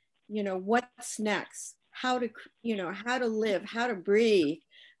think, you know, what's next, how to, you know, how to live, how to breathe,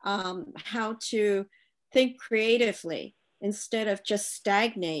 how to think creatively instead of just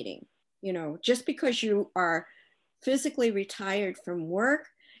stagnating. You know, just because you are physically retired from work,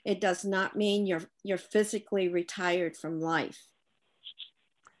 it does not mean you're physically retired from life.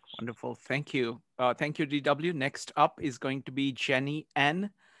 Wonderful. Thank you. Thank you, DW. Next up is going to be Jenny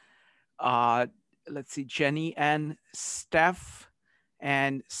N. Let's see, Jenny N, Steph,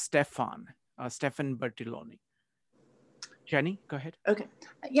 and Stefan Bertoloni. Jenny, go ahead. Okay.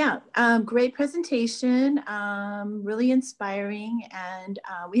 Yeah, great presentation, really inspiring. And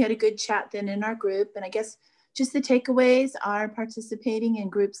we had a good chat then in our group. And I guess just the takeaways are participating in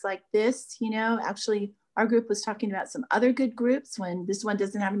groups like this. You know, actually our group was talking about some other good groups when this one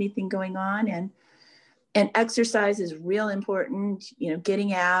doesn't have anything going on. And exercise is real important, you know,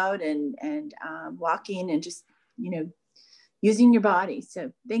 getting out and walking and just, you know, using your body.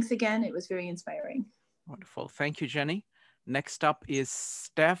 So thanks again. It was very inspiring. Wonderful. Thank you, Jenny. Next up is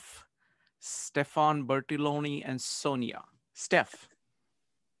Stefan Bertoloni, and Sonia. Steph.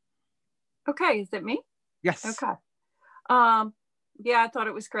 Okay, is it me? Yes. Okay. Yeah, I thought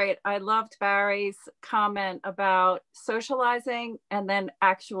it was great. I loved Barry's comment about socializing and then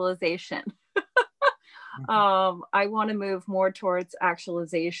actualization. I want to move more towards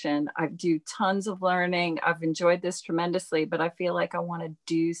actualization. I do tons of learning. I've enjoyed this tremendously, but I feel like I want to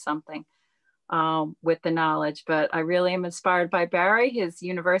do something with the knowledge. But I really am inspired by Barry, his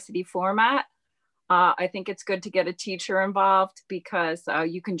university format. I think it's good to get a teacher involved because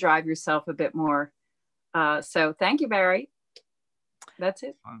you can drive yourself a bit more. So thank you, Barry. That's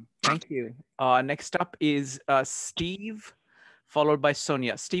it. Thank you. Next up is Steve, followed by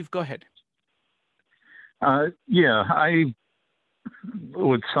Sonia. Steve, go ahead. Yeah, I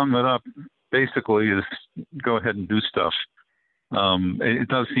would sum it up basically is go ahead and do stuff. It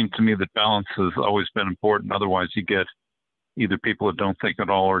does seem to me that balance has always been important. Otherwise, you get either people that don't think at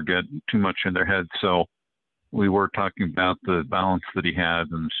all or get too much in their head. So we were talking about the balance that he had.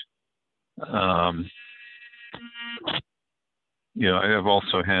 And, you know, I have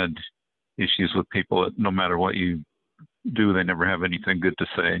also had issues with people that no matter what you do, they never have anything good to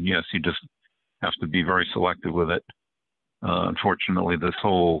say. And yes, you just have to be very selective with it. Unfortunately, this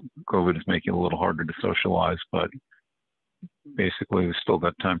whole COVID is making it a little harder to socialize, but basically we've still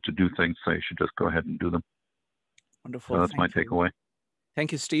got time to do things, so you should just go ahead and do them. Wonderful. So that's my takeaway.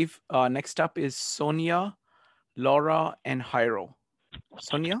 Thank you, Steve. Next up is Sonia, Laura, and Jairo.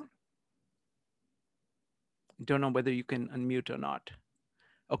 Sonia? Don't know whether you can unmute or not.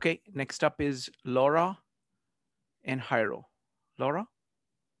 Okay, next up is Laura and Jairo. Laura?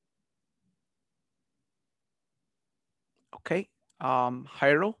 Okay,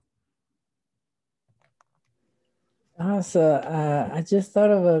 Jairo? So I just thought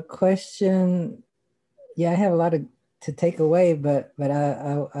of a question. Yeah, I have a lot to take away, but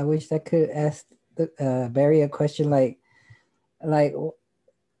I wish I could ask Barry a question like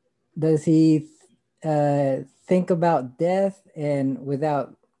does he think about death and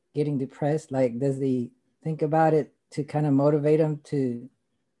without getting depressed? Like, does he think about it to kind of motivate him to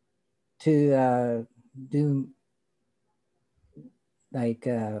do like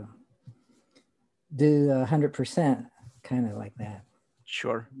do 100%, kind of like that?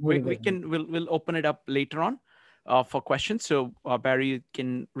 Sure. We'll open it up later on for questions. So Barry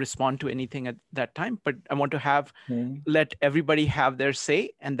can respond to anything at that time, but I want to let everybody have their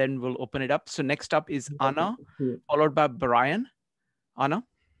say, and then we'll open it up. So next up is Anna, followed by Brian. Anna.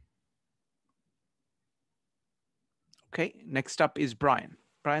 Okay, next up is Brian.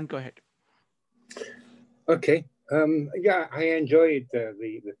 Brian, go ahead. Okay. Yeah, I enjoyed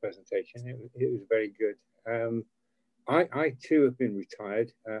the presentation. It was very good. I too have been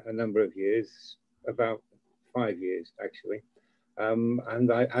retired a number of years, about 5 years actually.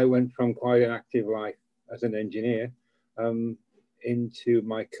 And I went from quite an active life as an engineer into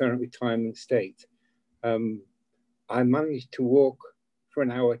my current retirement state. I managed to walk for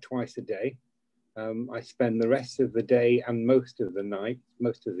an hour twice a day. I spend the rest of the day and most of the night,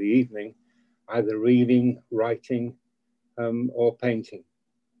 most of the evening, either reading, writing, or painting.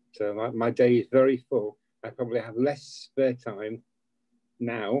 So my day is very full. I probably have less spare time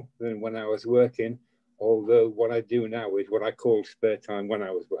now than when I was working, although what I do now is what I call spare time when I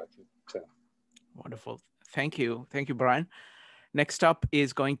was working. So. Wonderful. Thank you. Thank you, Brian. Next up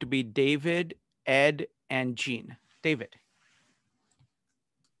is going to be David, Ed, and Jean. David.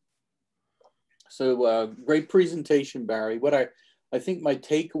 So great presentation, Barry. What I think my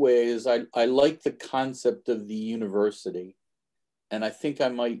takeaway is I like the concept of the university, and I think I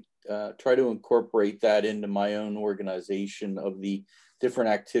might try to incorporate that into my own organization of the different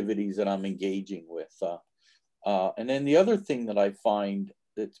activities that I'm engaging with. And then the other thing that I find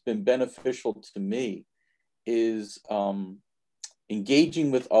that's been beneficial to me is engaging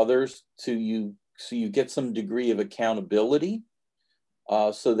with others so you get some degree of accountability,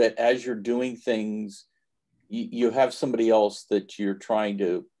 so that as you're doing things, you have somebody else that you're trying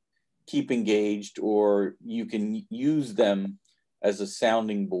to keep engaged, or you can use them as a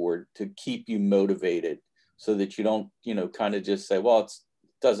sounding board to keep you motivated, so that you don't, kind of just say, well, it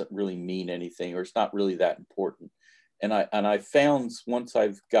doesn't really mean anything, or it's not really that important. And I found once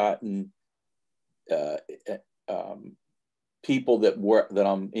I've gotten people that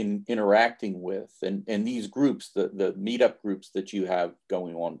I'm interacting with, and these groups, the meetup groups that you have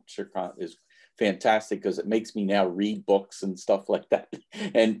going on is fantastic, because it makes me now read books and stuff like that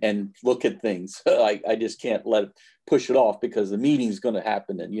and look at things. I just can't push it off, because the meeting's going to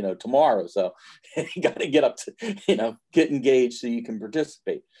happen tomorrow. So you got to get up to, get engaged so you can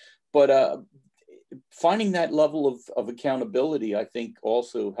participate. But finding that level of accountability, I think,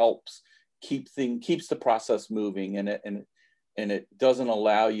 also helps keeps the process moving, and it doesn't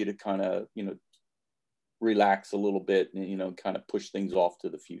allow you to kind of, relax a little bit and, kind of push things off to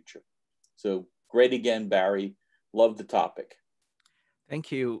the future. So great again, Barry. Love the topic.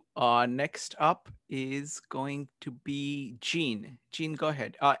 Thank you. Next up is going to be Jean. Jean, go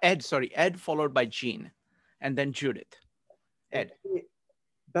ahead. Ed followed by Jean, and then Judith. Ed.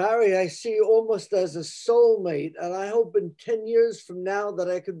 Barry, I see you almost as a soulmate, and I hope in 10 years from now that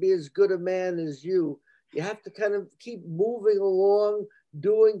I could be as good a man as you. You have to kind of keep moving along,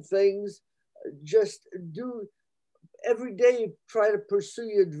 doing things, just do every day, try to pursue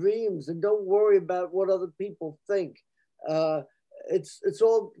your dreams and don't worry about what other people think. It's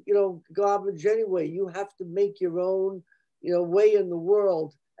all, garbage anyway. You have to make your own, way in the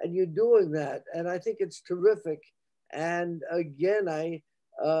world, and you're doing that. And I think it's terrific. And again, it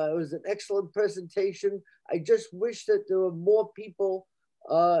was an excellent presentation. I just wish that there were more people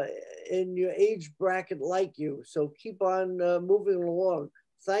in your age bracket like you. So keep on moving along.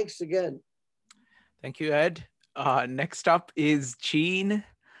 Thanks again. Thank you, Ed. Next up is Jean,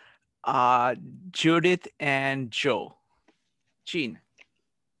 Judith, and Joe. Jean.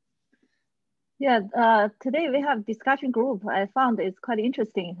 Yeah, today we have discussion group. I found it's quite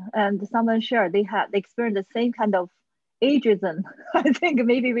interesting, and someone shared they experienced the same kind of ageism. I think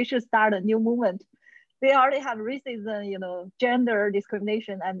maybe we should start a new movement. They already have racism, gender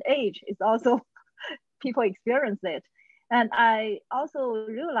discrimination, and age is also people experience it. And I also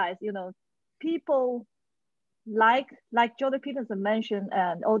realized, people like Jordan Peterson mentioned,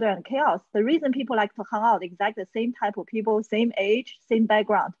 and order and chaos. The reason people like to hang out exactly the same type of people, same age, same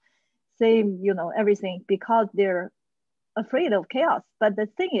background, same everything, because they're afraid of chaos. But the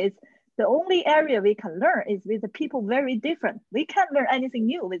thing is, the only area we can learn is with the people very different. We can't learn anything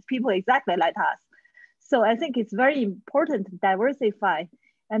new with people exactly like us. So I think it's very important to diversify,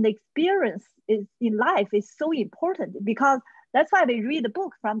 and the experience in life is so important, because that's why we read the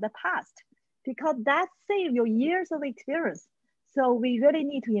book from the past, because that saves your years of experience. So we really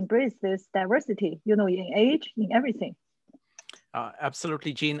need to embrace this diversity, in age, in everything.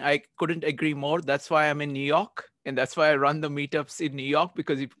 Absolutely, Gene. I couldn't agree more. That's why I'm in New York. And that's why I run the meetups in New York,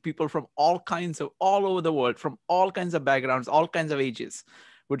 because people from all over the world, from all kinds of backgrounds, all kinds of ages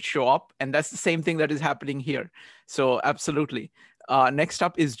would show up. And that's the same thing that is happening here. So absolutely. Next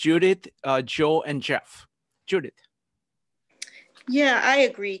up is Judith, Joe, and Jeff. Judith. Yeah, I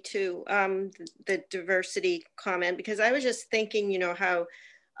agree too. The diversity comment, because I was just thinking, you know, how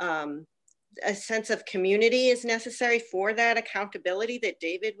a sense of community is necessary for that accountability that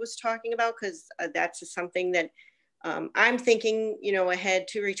David was talking about, because that's something that I'm thinking, you know, ahead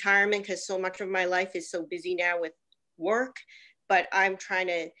to retirement, because so much of my life is so busy now with work, but I'm trying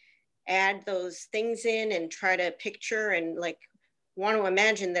to add those things in and try to picture and like want to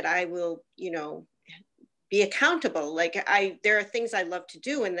imagine that I will, you know, be accountable. Like there are things I love to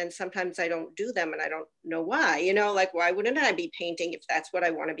do, and then sometimes I don't do them and I don't know why, you know, like why wouldn't I be painting if that's what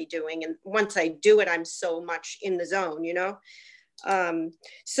I want to be doing? And once I do it, I'm so much in the zone, you know?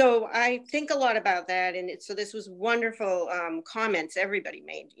 So I think a lot about that. And so this was wonderful comments everybody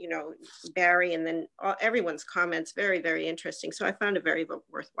made, you know, Barry, and then everyone's comments, very, very interesting. So I found it very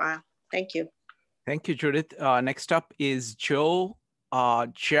worthwhile. Thank you. Thank you, Judith. Next up is Joe,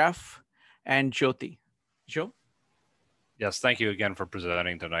 Jeff, and Jyoti. Joe? Yes, thank you again for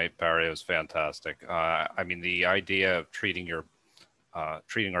presenting tonight, Barry. It was fantastic. I mean, the idea of treating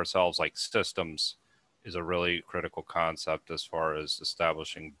ourselves like systems is a really critical concept as far as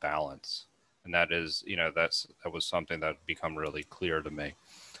establishing balance. And that is, you know, that was something that become really clear to me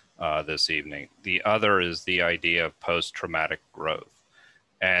this evening. The other is the idea of post-traumatic growth.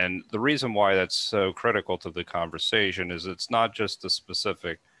 And the reason why that's so critical to the conversation is it's not just a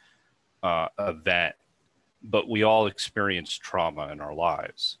specific event, but we all experience trauma in our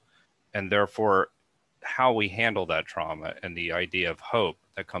lives. And therefore, how we handle that trauma and the idea of hope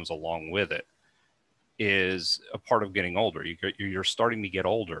that comes along with it is a part of getting older. You're starting to get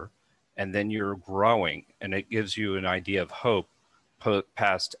older, and then you're growing, and it gives you an idea of hope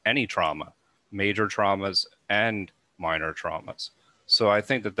past any trauma, major traumas and minor traumas. So I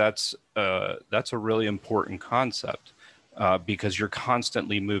think that that's a really important concept because you're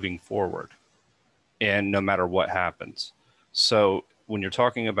constantly moving forward, and no matter what happens. So when you're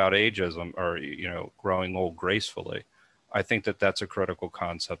talking about ageism or, you know, growing old gracefully, I think that that's a critical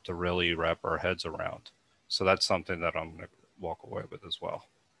concept to really wrap our heads around. So that's something that I'm going to walk away with as well.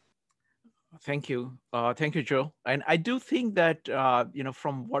 Thank you. Thank you, Joe. And I do think that, you know,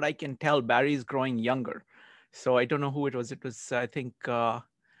 from what I can tell, Barry is growing younger. So I don't know who it was. It was, I think,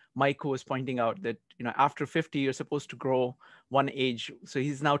 Mike who was pointing out that, you know, after 50, you're supposed to grow one age. So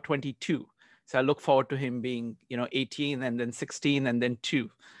he's now 22. So I look forward to him being, you know, 18 and then 16 and then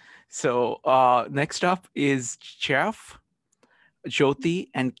 2. So next up is Jeff, Jyoti,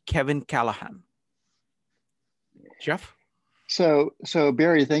 and Kevin Callahan. Jeff? So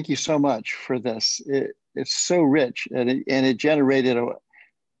Barry, thank you so much for this. It's so rich, and it generated an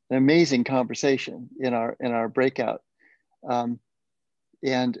amazing conversation in our breakout. And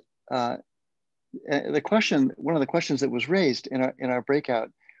the question, one of the questions that was raised in our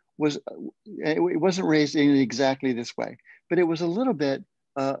breakout was, it wasn't raised in exactly this way, but it was a little bit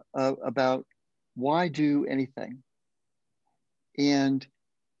about why do anything, and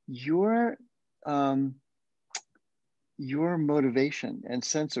your motivation and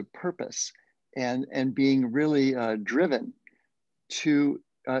sense of purpose and being really driven to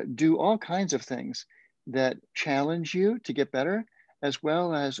do all kinds of things that challenge you to get better, as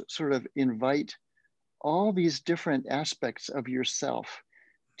well as sort of invite all these different aspects of yourself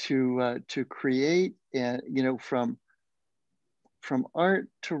to create, and you know, from art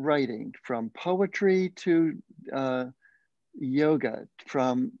to writing, from poetry to yoga,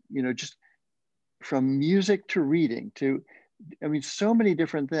 from, you know, just from music to reading to, I mean, so many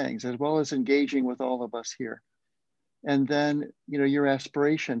different things, as well as engaging with all of us here. And then, you know, your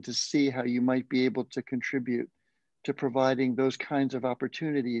aspiration to see how you might be able to contribute to providing those kinds of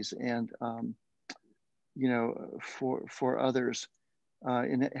opportunities and, you know, for others,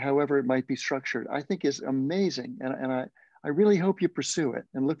 in however it might be structured, I think is amazing. And I really hope you pursue it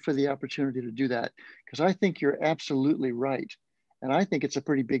and look for the opportunity to do that, because I think you're absolutely right. And I think it's a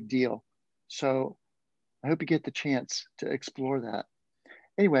pretty big deal. So I hope you get the chance to explore that.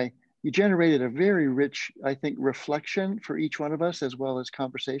 Anyway, you generated a very rich, I think, reflection for each one of us, as well as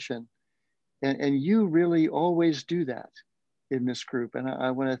conversation. And you really always do that in this group. And I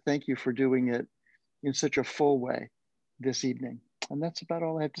want to thank you for doing it in such a full way this evening. And that's about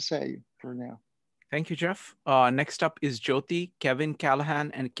all I have to say for now. Thank you, Jeff. Next up is Jyoti, Kevin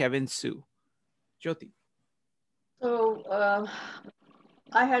Callahan, and Kevin Sue. Jyoti. So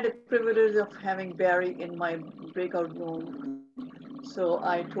I had a privilege of having Barry in my breakout room. So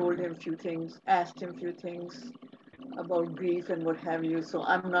I told him a few things, asked him a few things about grief and what have you. So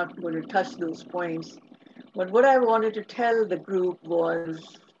I'm not going to touch those points. But what I wanted to tell the group was,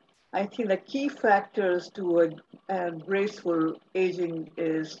 I think the key factors to a graceful aging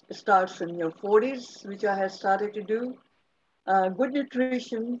starts in your 40s, which I have started to do. Good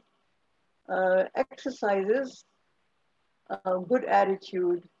nutrition, exercises, good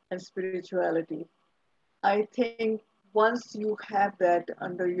attitude, and spirituality. I think once you have that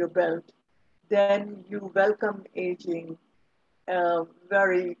under your belt, then you welcome aging in a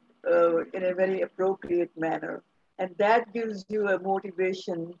very appropriate manner. And that gives you a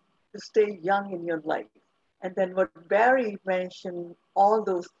motivation to stay young in your life. And then what Barry mentioned, all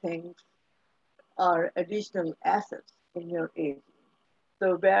those things are additional assets in your age.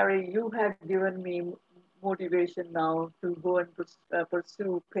 So Barry, you have given me motivation now to go and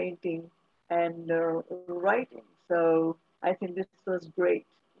pursue painting and writing. So I think this was great.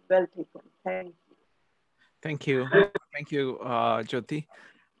 Well taken. Thank you. Thank you. Thank you, Jyoti.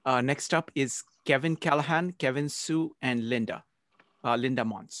 Next up is Kevin Callahan, Kevin Sue, and Linda. Linda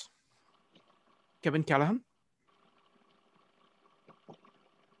Mons. Kevin Callahan?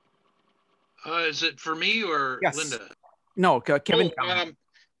 Is it for me or yes. Linda? No, Kevin Callahan.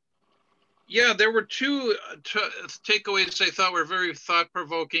 Yeah, there were two takeaways I thought were very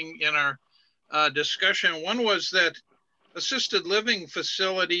thought-provoking in our discussion. One was that assisted living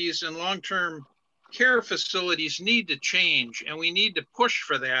facilities and long-term care facilities need to change, and we need to push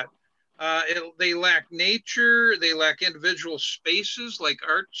for that. They lack nature, they lack individual spaces like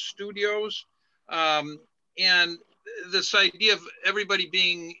art studios, and this idea of everybody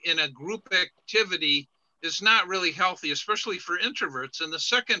being in a group activity is not really healthy, especially for introverts. And the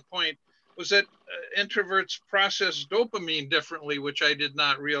second point was that introverts process dopamine differently, which I did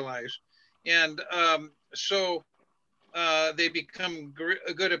not realize. And so they become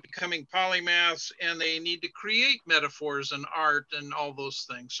good at becoming polymaths, and they need to create metaphors and art and all those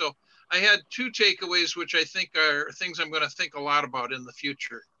things. So I had two takeaways, which I think are things I'm going to think a lot about in the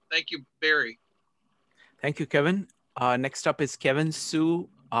future. Thank you, Barry. Thank you, Kevin. Next up is Kevin Sue,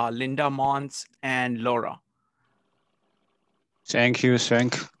 Linda Mons, and Laura. Thank you,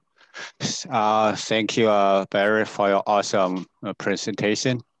 Frank. Thank you, Barry, for your awesome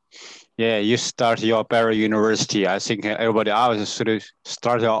presentation. Yeah, you start your Barry University. I think everybody else should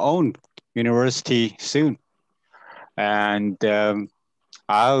start your own university soon. And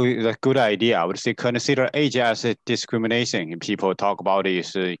it's a good idea. I would say consider age as a discrimination. People talk about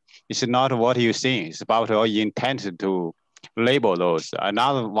it. It's not what you think. It's about your intent to label those.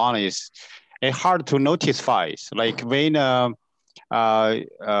 Another one is it's hard to notify. Like when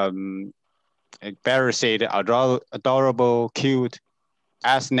Barry said adorable, cute,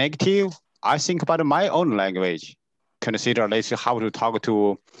 as negative, I think about my own language. Consider let's how to talk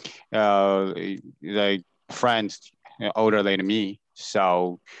to like friends older than me.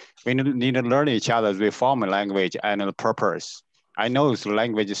 So we need to learn each other's reform language and purpose. I know the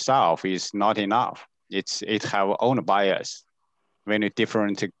language itself is not enough. It have own bias, when it's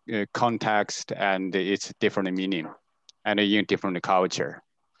different context and it's different meaning, and in different culture.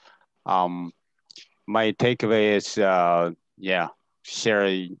 My takeaway is yeah, share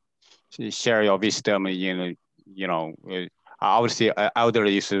your wisdom. I would say elder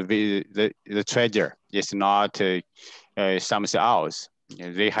is the treasure. It's not something else.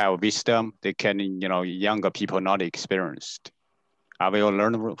 They have wisdom. They can, younger people not experienced. I will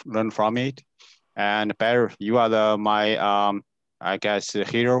learn from it. And Barry, you are my I guess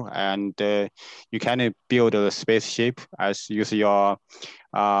hero, and you can build a spaceship as use your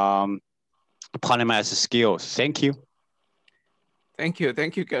polymath skills. Thank you. Thank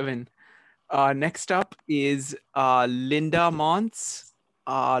you, Kevin. Next up is Linda Mons,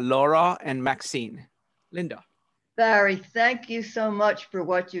 Laura, and Maxine. Linda. Barry, thank you so much for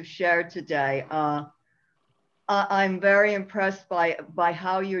what you've shared today. I'm very impressed by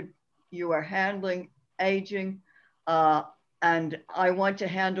how you are handling aging, and I want to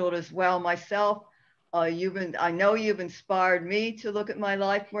handle it as well myself. I know you've inspired me to look at my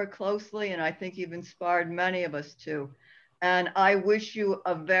life more closely, and I think you've inspired many of us too. And I wish you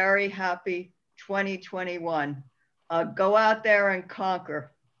a very happy 2021. Go out there and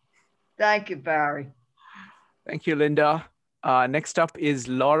conquer. Thank you, Barry. Thank you, Linda. Next up is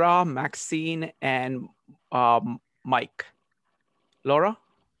Laura, Maxine, and Mike. Laura?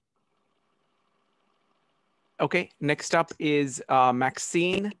 Okay, next up is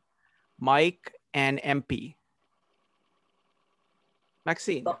Maxine, Mike, and MP.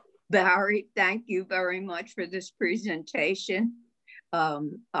 Maxine. Barry, thank you very much for this presentation.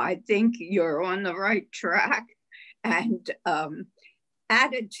 I think you're on the right track, and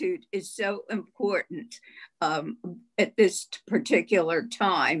attitude is so important at this particular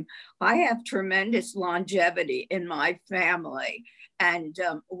time. I have tremendous longevity in my family, and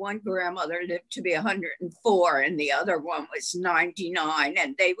one grandmother lived to be 104 and the other one was 99,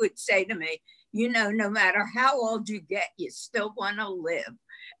 and they would say to me, you know, no matter how old you get, you still want to live.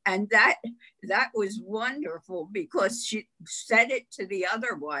 And that was wonderful, because she said it to the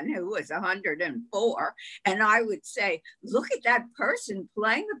other one who was 104. And I would say, look at that person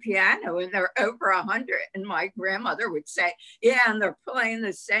playing the piano and they're over 100. And my grandmother would say, yeah, and they're playing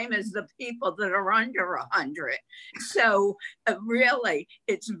the same as the people that are under 100. So really,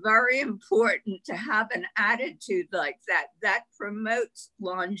 it's very important to have an attitude like that. That promotes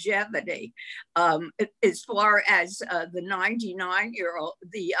longevity. As far as the 99-year-old,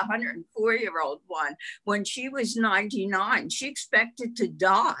 the 104-year-old one, when she was 99, she expected to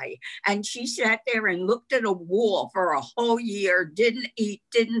die. And she sat there and looked at a wall for a whole year, didn't eat,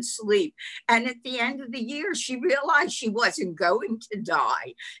 didn't sleep. And at the end of the year, she realized she wasn't going to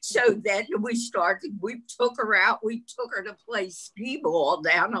die. So then we took her out, we took her to play skee-ball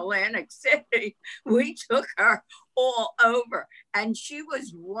down Atlantic City. We took her all over, and she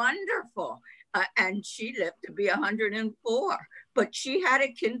was wonderful. And she lived to be 104, but she had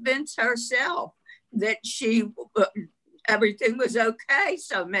to convince herself that everything was okay,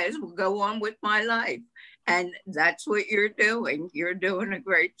 so I may as well go on with my life. And that's what you're doing. You're doing a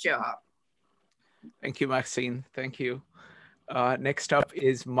great job. Thank you, Maxine. Thank you. Next up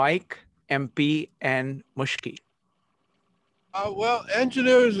is Mike, MP, and Mushki. Well,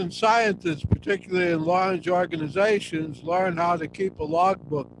 engineers and scientists, particularly in large organizations, learn how to keep a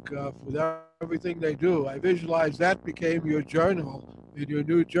logbook for everything they do. I visualize that became your journal in your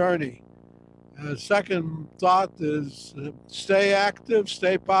new journey. Second thought is stay active,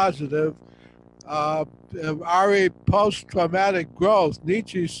 stay positive. Ari, post-traumatic growth,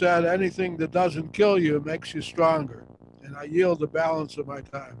 Nietzsche said anything that doesn't kill you makes you stronger. And I yield the balance of my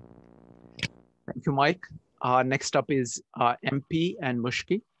time. Thank you, Mike. Next up is MP and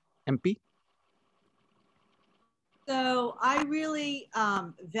Mushki. MP. So I really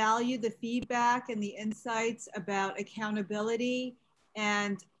value the feedback and the insights about accountability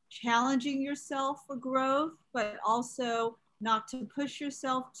and challenging yourself for growth, but also not to push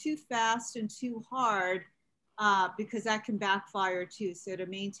yourself too fast and too hard, because that can backfire too. So to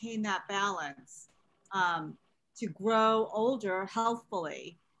maintain that balance, to grow older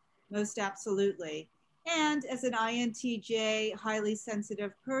healthfully, most absolutely. And as an INTJ, highly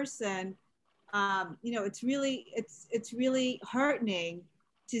sensitive person, you know, it's really heartening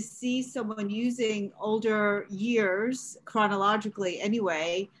to see someone using older years, chronologically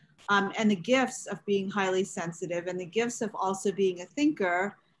anyway, and the gifts of being highly sensitive and the gifts of also being a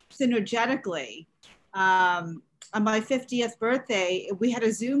thinker synergetically. On my 50th birthday, we had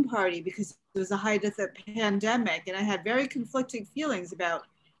a Zoom party because it was the height of the pandemic, and I had very conflicting feelings about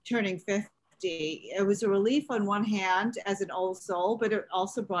turning 50. It was a relief on one hand as an old soul, but it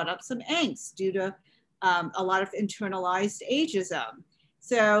also brought up some angst due to a lot of internalized ageism.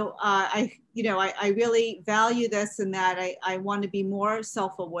 So I really value this, in that I want to be more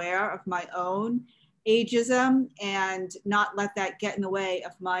self-aware of my own ageism and not let that get in the way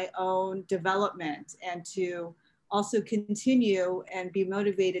of my own development, and to also continue and be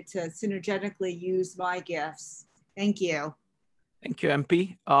motivated to synergetically use my gifts. Thank you. Thank you,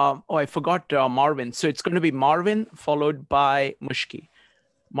 MP. Oh, I forgot Marvin. So it's going to be Marvin followed by Mushki.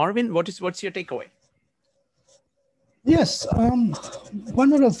 Marvin, what's your takeaway? Yes,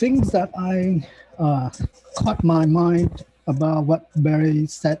 one of the things that I caught my mind about what Barry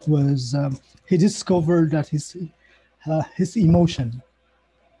said was he discovered that his emotion,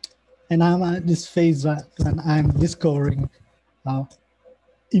 and I'm at this phase that I'm discovering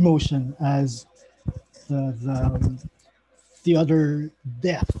emotion as the other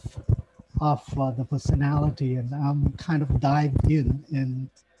depth of the personality, and I'm kind of dived in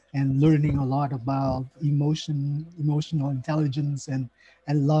and learning a lot about emotional intelligence and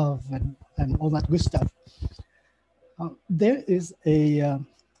love and all that good stuff. There is a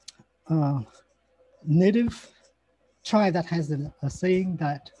native tribe that has a saying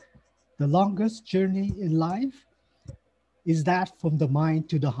that the longest journey in life is that from the mind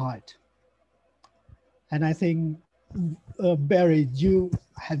to the heart. And I think Barry, you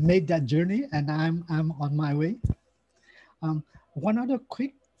have made that journey, and I'm on my way. One other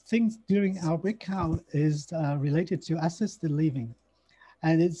quick thing during our breakout is related to assisted living,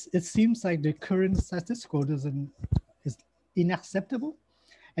 and it seems like the current status quo is unacceptable,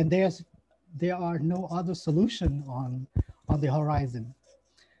 and there are no other solution on on the horizon.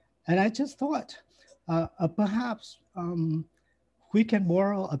 And I just thought perhaps we can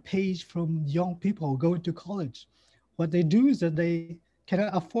borrow a page from young people going to college. What they do is that they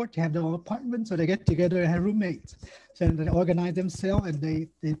cannot afford to have their own apartment, so they get together and have roommates. So they organize themselves and they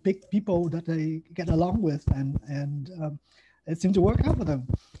pick people that they get along with, and it seems to work out for them.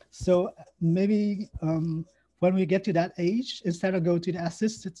 So maybe when we get to that age, instead of go to the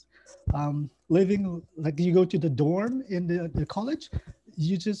assisted living, like you go to the dorm in the college,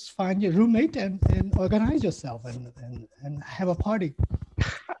 you just find your roommate and organize yourself and have a party.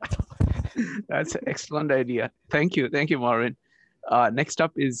 That's an excellent idea. Thank you. Thank you, Maureen. Next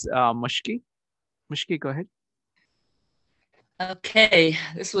up is Mushki. Mushki, go ahead. Okay,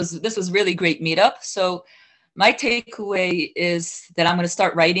 this was really great meetup. So my takeaway is that I'm going to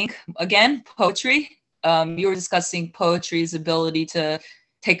start writing again, poetry. You were discussing poetry's ability to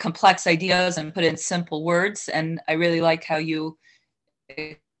take complex ideas and put it in simple words. And I really like how you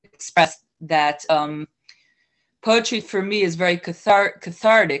expressed that poetry for me is very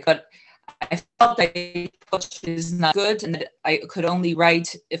cathartic, but I felt that poetry is not good and that I could only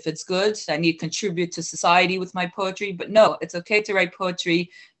write if it's good. I need to contribute to society with my poetry, but no, it's okay to write poetry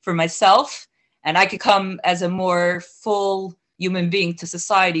for myself, and I could come as a more full human being to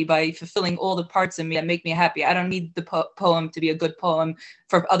society by fulfilling all the parts of me that make me happy. I don't need the poem to be a good poem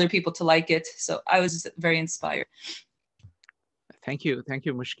for other people to like it. So I was very inspired. Thank you. Thank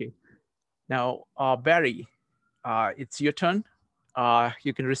you, Mushki. Now, Barry, it's your turn.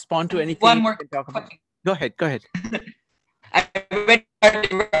 You can respond to anything. One more question. Go ahead. Go ahead. I read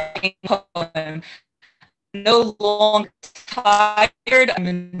a poem. No longer tired. I'm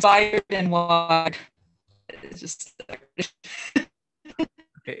inspired and wired. It's just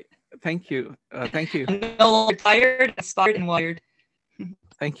okay. Thank you. Thank you. I'm no longer tired, inspired, and wired.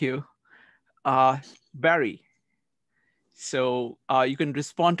 Thank you, Barry. So you can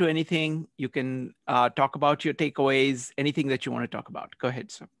respond to anything. You can talk about your takeaways, anything that you want to talk about. Go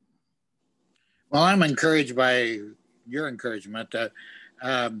ahead, sir. Well, I'm encouraged by your encouragement.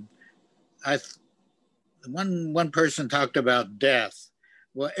 One person talked about death.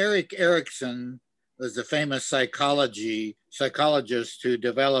 Well, Erik Erikson was the famous psychologist who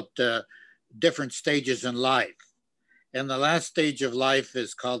developed different stages in life. And the last stage of life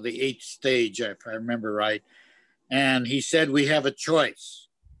is called the 8th stage, if I remember right. And he said we have a choice,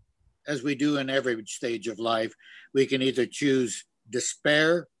 as we do in every stage of life. We can either choose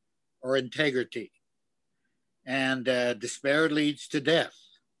despair or integrity. And despair leads to death.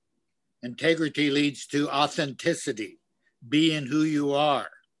 Integrity leads to authenticity, being who you are.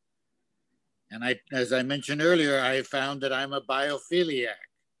 And as I mentioned earlier, I found that I'm a biophiliac.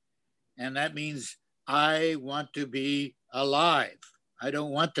 And that means I want to be alive. I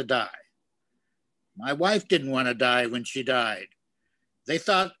don't want to die. My wife didn't want to die when she died. They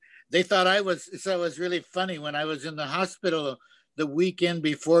thought I was, so it was really funny when I was in the hospital the weekend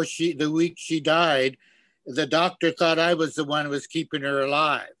before the week she died, the doctor thought I was the one who was keeping her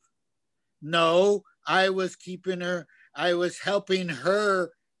alive. No, I was helping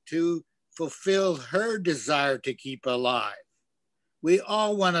her to fulfill her desire to keep alive. We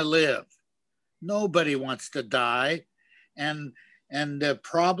all want to live. Nobody wants to die. And the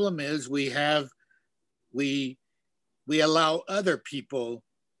problem is we allow other people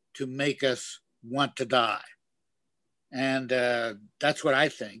to make us want to die. And that's what I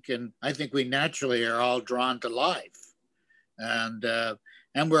think. And I think we naturally are all drawn to life. And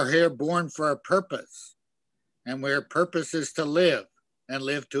we're here born for a purpose. And our purpose is to live and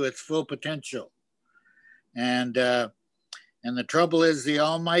live to its full potential. And the trouble is the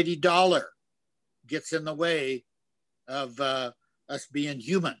almighty dollar gets in the way of us being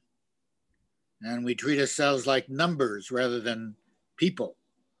human. And we treat ourselves like numbers rather than people.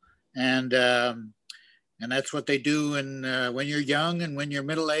 And that's what they do when you're young and when you're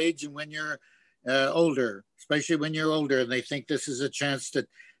middle-aged and when you're older, especially when you're older, and they think this is a chance to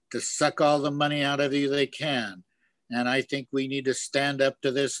suck all the money out of you they can. And I think we need to stand up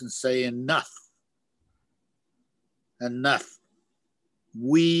to this and say enough. Enough.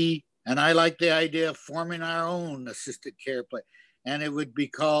 And I like the idea of forming our own assisted care place. And it would be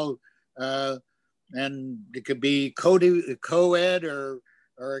called, and it could be co-ed or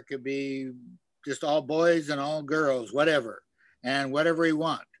it could be just all boys and all girls, whatever, and whatever we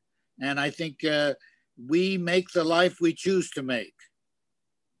want. And I think we make the life we choose to make.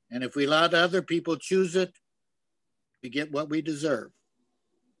 And if we let other people choose it, we get what we deserve.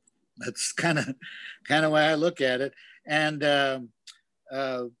 That's kind of why I look at it. And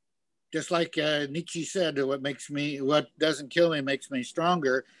just like Nietzsche said, what doesn't kill me makes me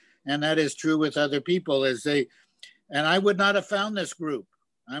stronger. And that is true with other people, as And I would not have found this group.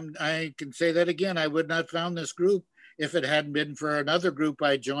 I can say that again. I would not have found this group if it hadn't been for another group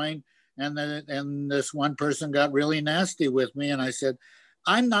I joined. And this one person got really nasty with me. And I said,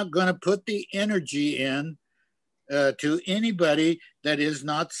 I'm not going to put the energy in to anybody that is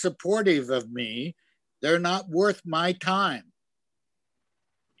not supportive of me. They're not worth my time.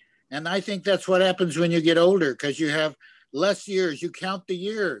 And I think that's what happens when you get older, because you have less years. You count the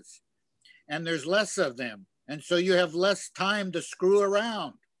years and there's less of them. And so you have less time to screw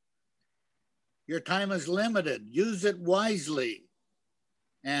around. Your time is limited. Use it wisely.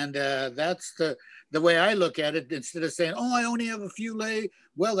 And that's the way I look at it. Instead of saying, oh, I only have a few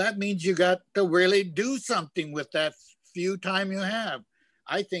well, that means you got to really do something with that few time you have.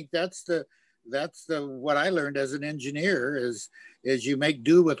 I think that's what I learned as an engineer is you make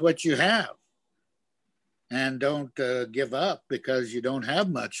do with what you have, and don't give up because you don't have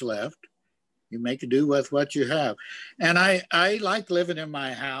much left. You make do with what you have. And I like living in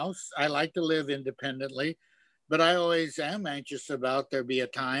my house. I like to live independently, but I always am anxious about there be a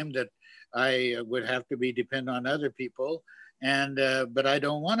time that I would have to be dependent on other people. And, but I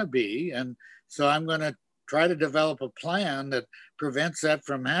don't want to be. And so I'm going to try to develop a plan that prevents that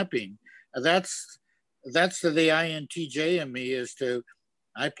from happening. That's the INTJ in me, is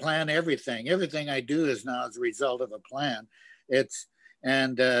I plan everything. Everything I do is now as a result of a plan.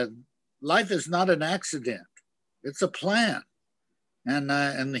 Life is not an accident. It's a plan.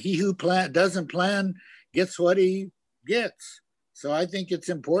 And he who doesn't plan gets what he gets. So I think it's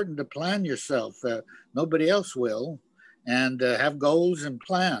important to plan yourself. Nobody else will. And have goals and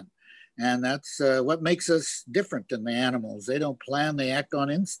plan. And that's what makes us different than the animals. They don't plan, they act on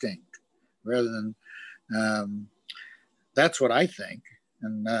instinct rather than, that's what I think.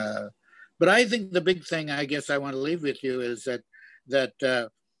 And but I think the big thing I guess I want to leave with you is that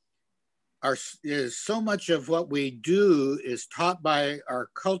is so much of what we do is taught by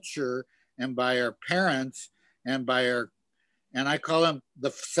our culture and by our parents and I call them the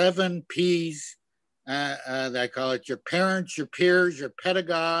 7 Ps. I call it your parents, your peers, your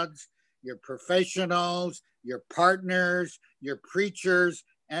pedagogues, your professionals, your partners, your preachers,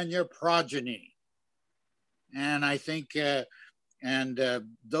 and your progeny. And I think,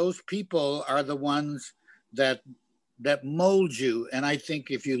 those people are the ones that mold you. And I think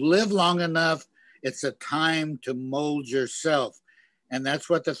if you live long enough, it's a time to mold yourself. And that's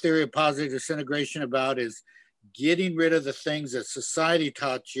what the theory of positive disintegration about, is getting rid of the things that society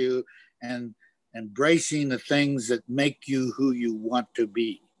taught you and embracing the things that make you who you want to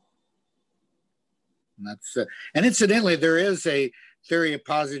be. And that's and incidentally, there is a theory of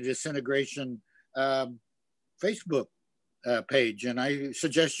positive disintegration Facebook page, and I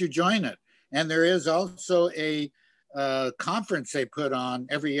suggest you join it. And there is also a conference they put on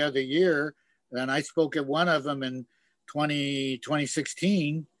every other year, and I spoke at one of them in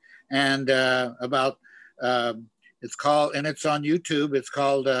 2016, and about it's called, and it's on YouTube. It's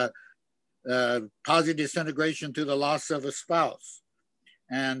called Positive Disintegration Through the Loss of a Spouse,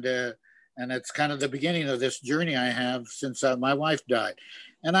 and it's kind of the beginning of this journey I have since my wife died,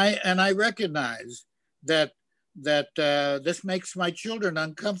 and I recognize that this makes my children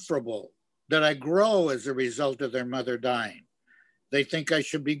uncomfortable, that I grow as a result of their mother dying. They think I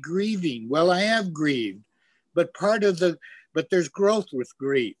should be grieving. Well, I have grieved, but but there's growth with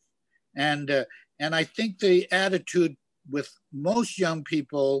grief. And I think the attitude with most young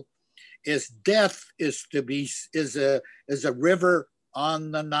people is death is a river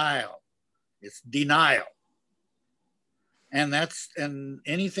on the Nile. It's denial. And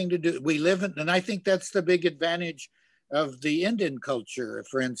anything to do, we live in, and I think that's the big advantage of the Indian culture,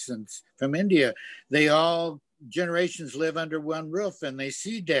 for instance, from India. Generations live under one roof, and they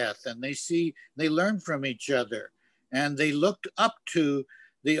see death, and they learn from each other, and they looked up to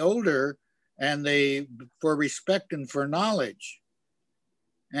the older for respect and for knowledge.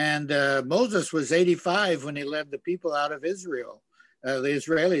 And Moses was 85 when he led the people out of Israel, the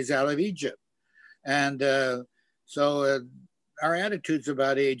Israelis out of Egypt. And so our attitudes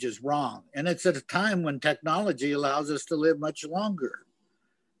about age is wrong. And it's at a time when technology allows us to live much longer.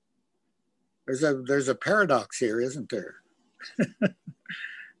 There's a paradox here, isn't there?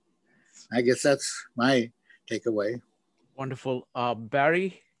 I guess that's my takeaway. Wonderful.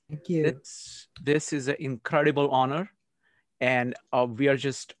 Barry, thank you. This is an incredible honor. And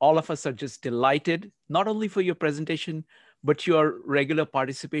all of us are just delighted, not only for your presentation, but your regular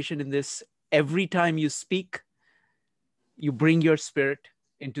participation in this. Every time you speak, you bring your spirit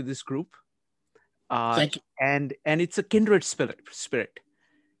into this group. Thank you. And it's a kindred spirit.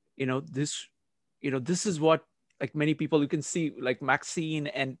 This is what, like many people you can see, like Maxine,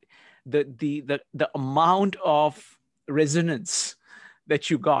 and the amount of resonance that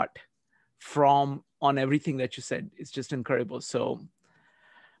you got from on everything that you said. It's just incredible. So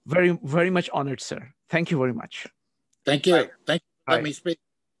very, very much honored, sir. Thank you very much. Thank you. Thank you for letting Bye. me speak.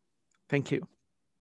 Thank you.